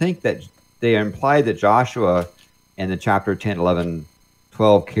I didn't think that they implied that Joshua in the chapter 10, 11,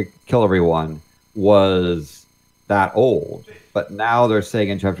 12 kill everyone was that old. But now they're saying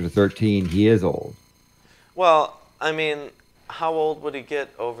in chapter 13 he is old. Well, I mean, how old would he get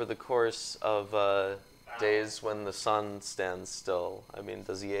over the course of days when the sun stands still? I mean,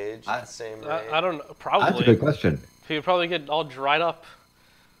 does he age at the same rate? I don't know. Probably. That's a good question. He would probably get all dried up.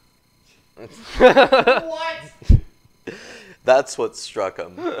 What? That's what struck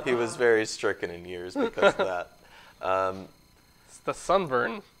him. He was very stricken in years because of that. It's the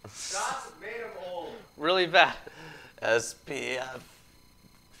sunburn. Shots made him old. Really bad. SPF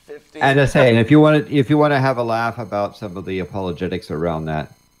 50. And I say, and if you want to have a laugh about some of the apologetics around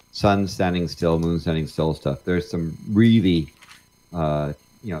that sun standing still, moon standing still stuff, there's some really,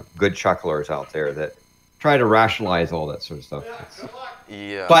 good chucklers out there that try to rationalize all that sort of stuff. Yeah, good luck.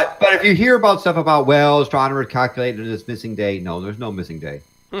 Yeah. But if you hear about stuff about, well, astronomers calculated this missing day, no, there's no missing day.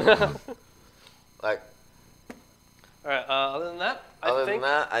 Like, All right. Other than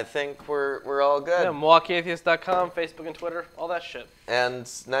that, I think we're all good. Yeah, MilwaukeeAtheist.com, Facebook and Twitter, all that shit. And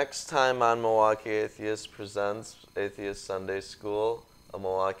next time on Milwaukee Atheist Presents Atheist Sunday School, a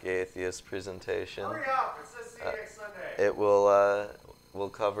Milwaukee Atheist presentation. Hurry up! It says see you next Sunday. It will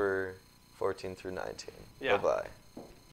cover 14 through 19. Yeah. Bye-bye.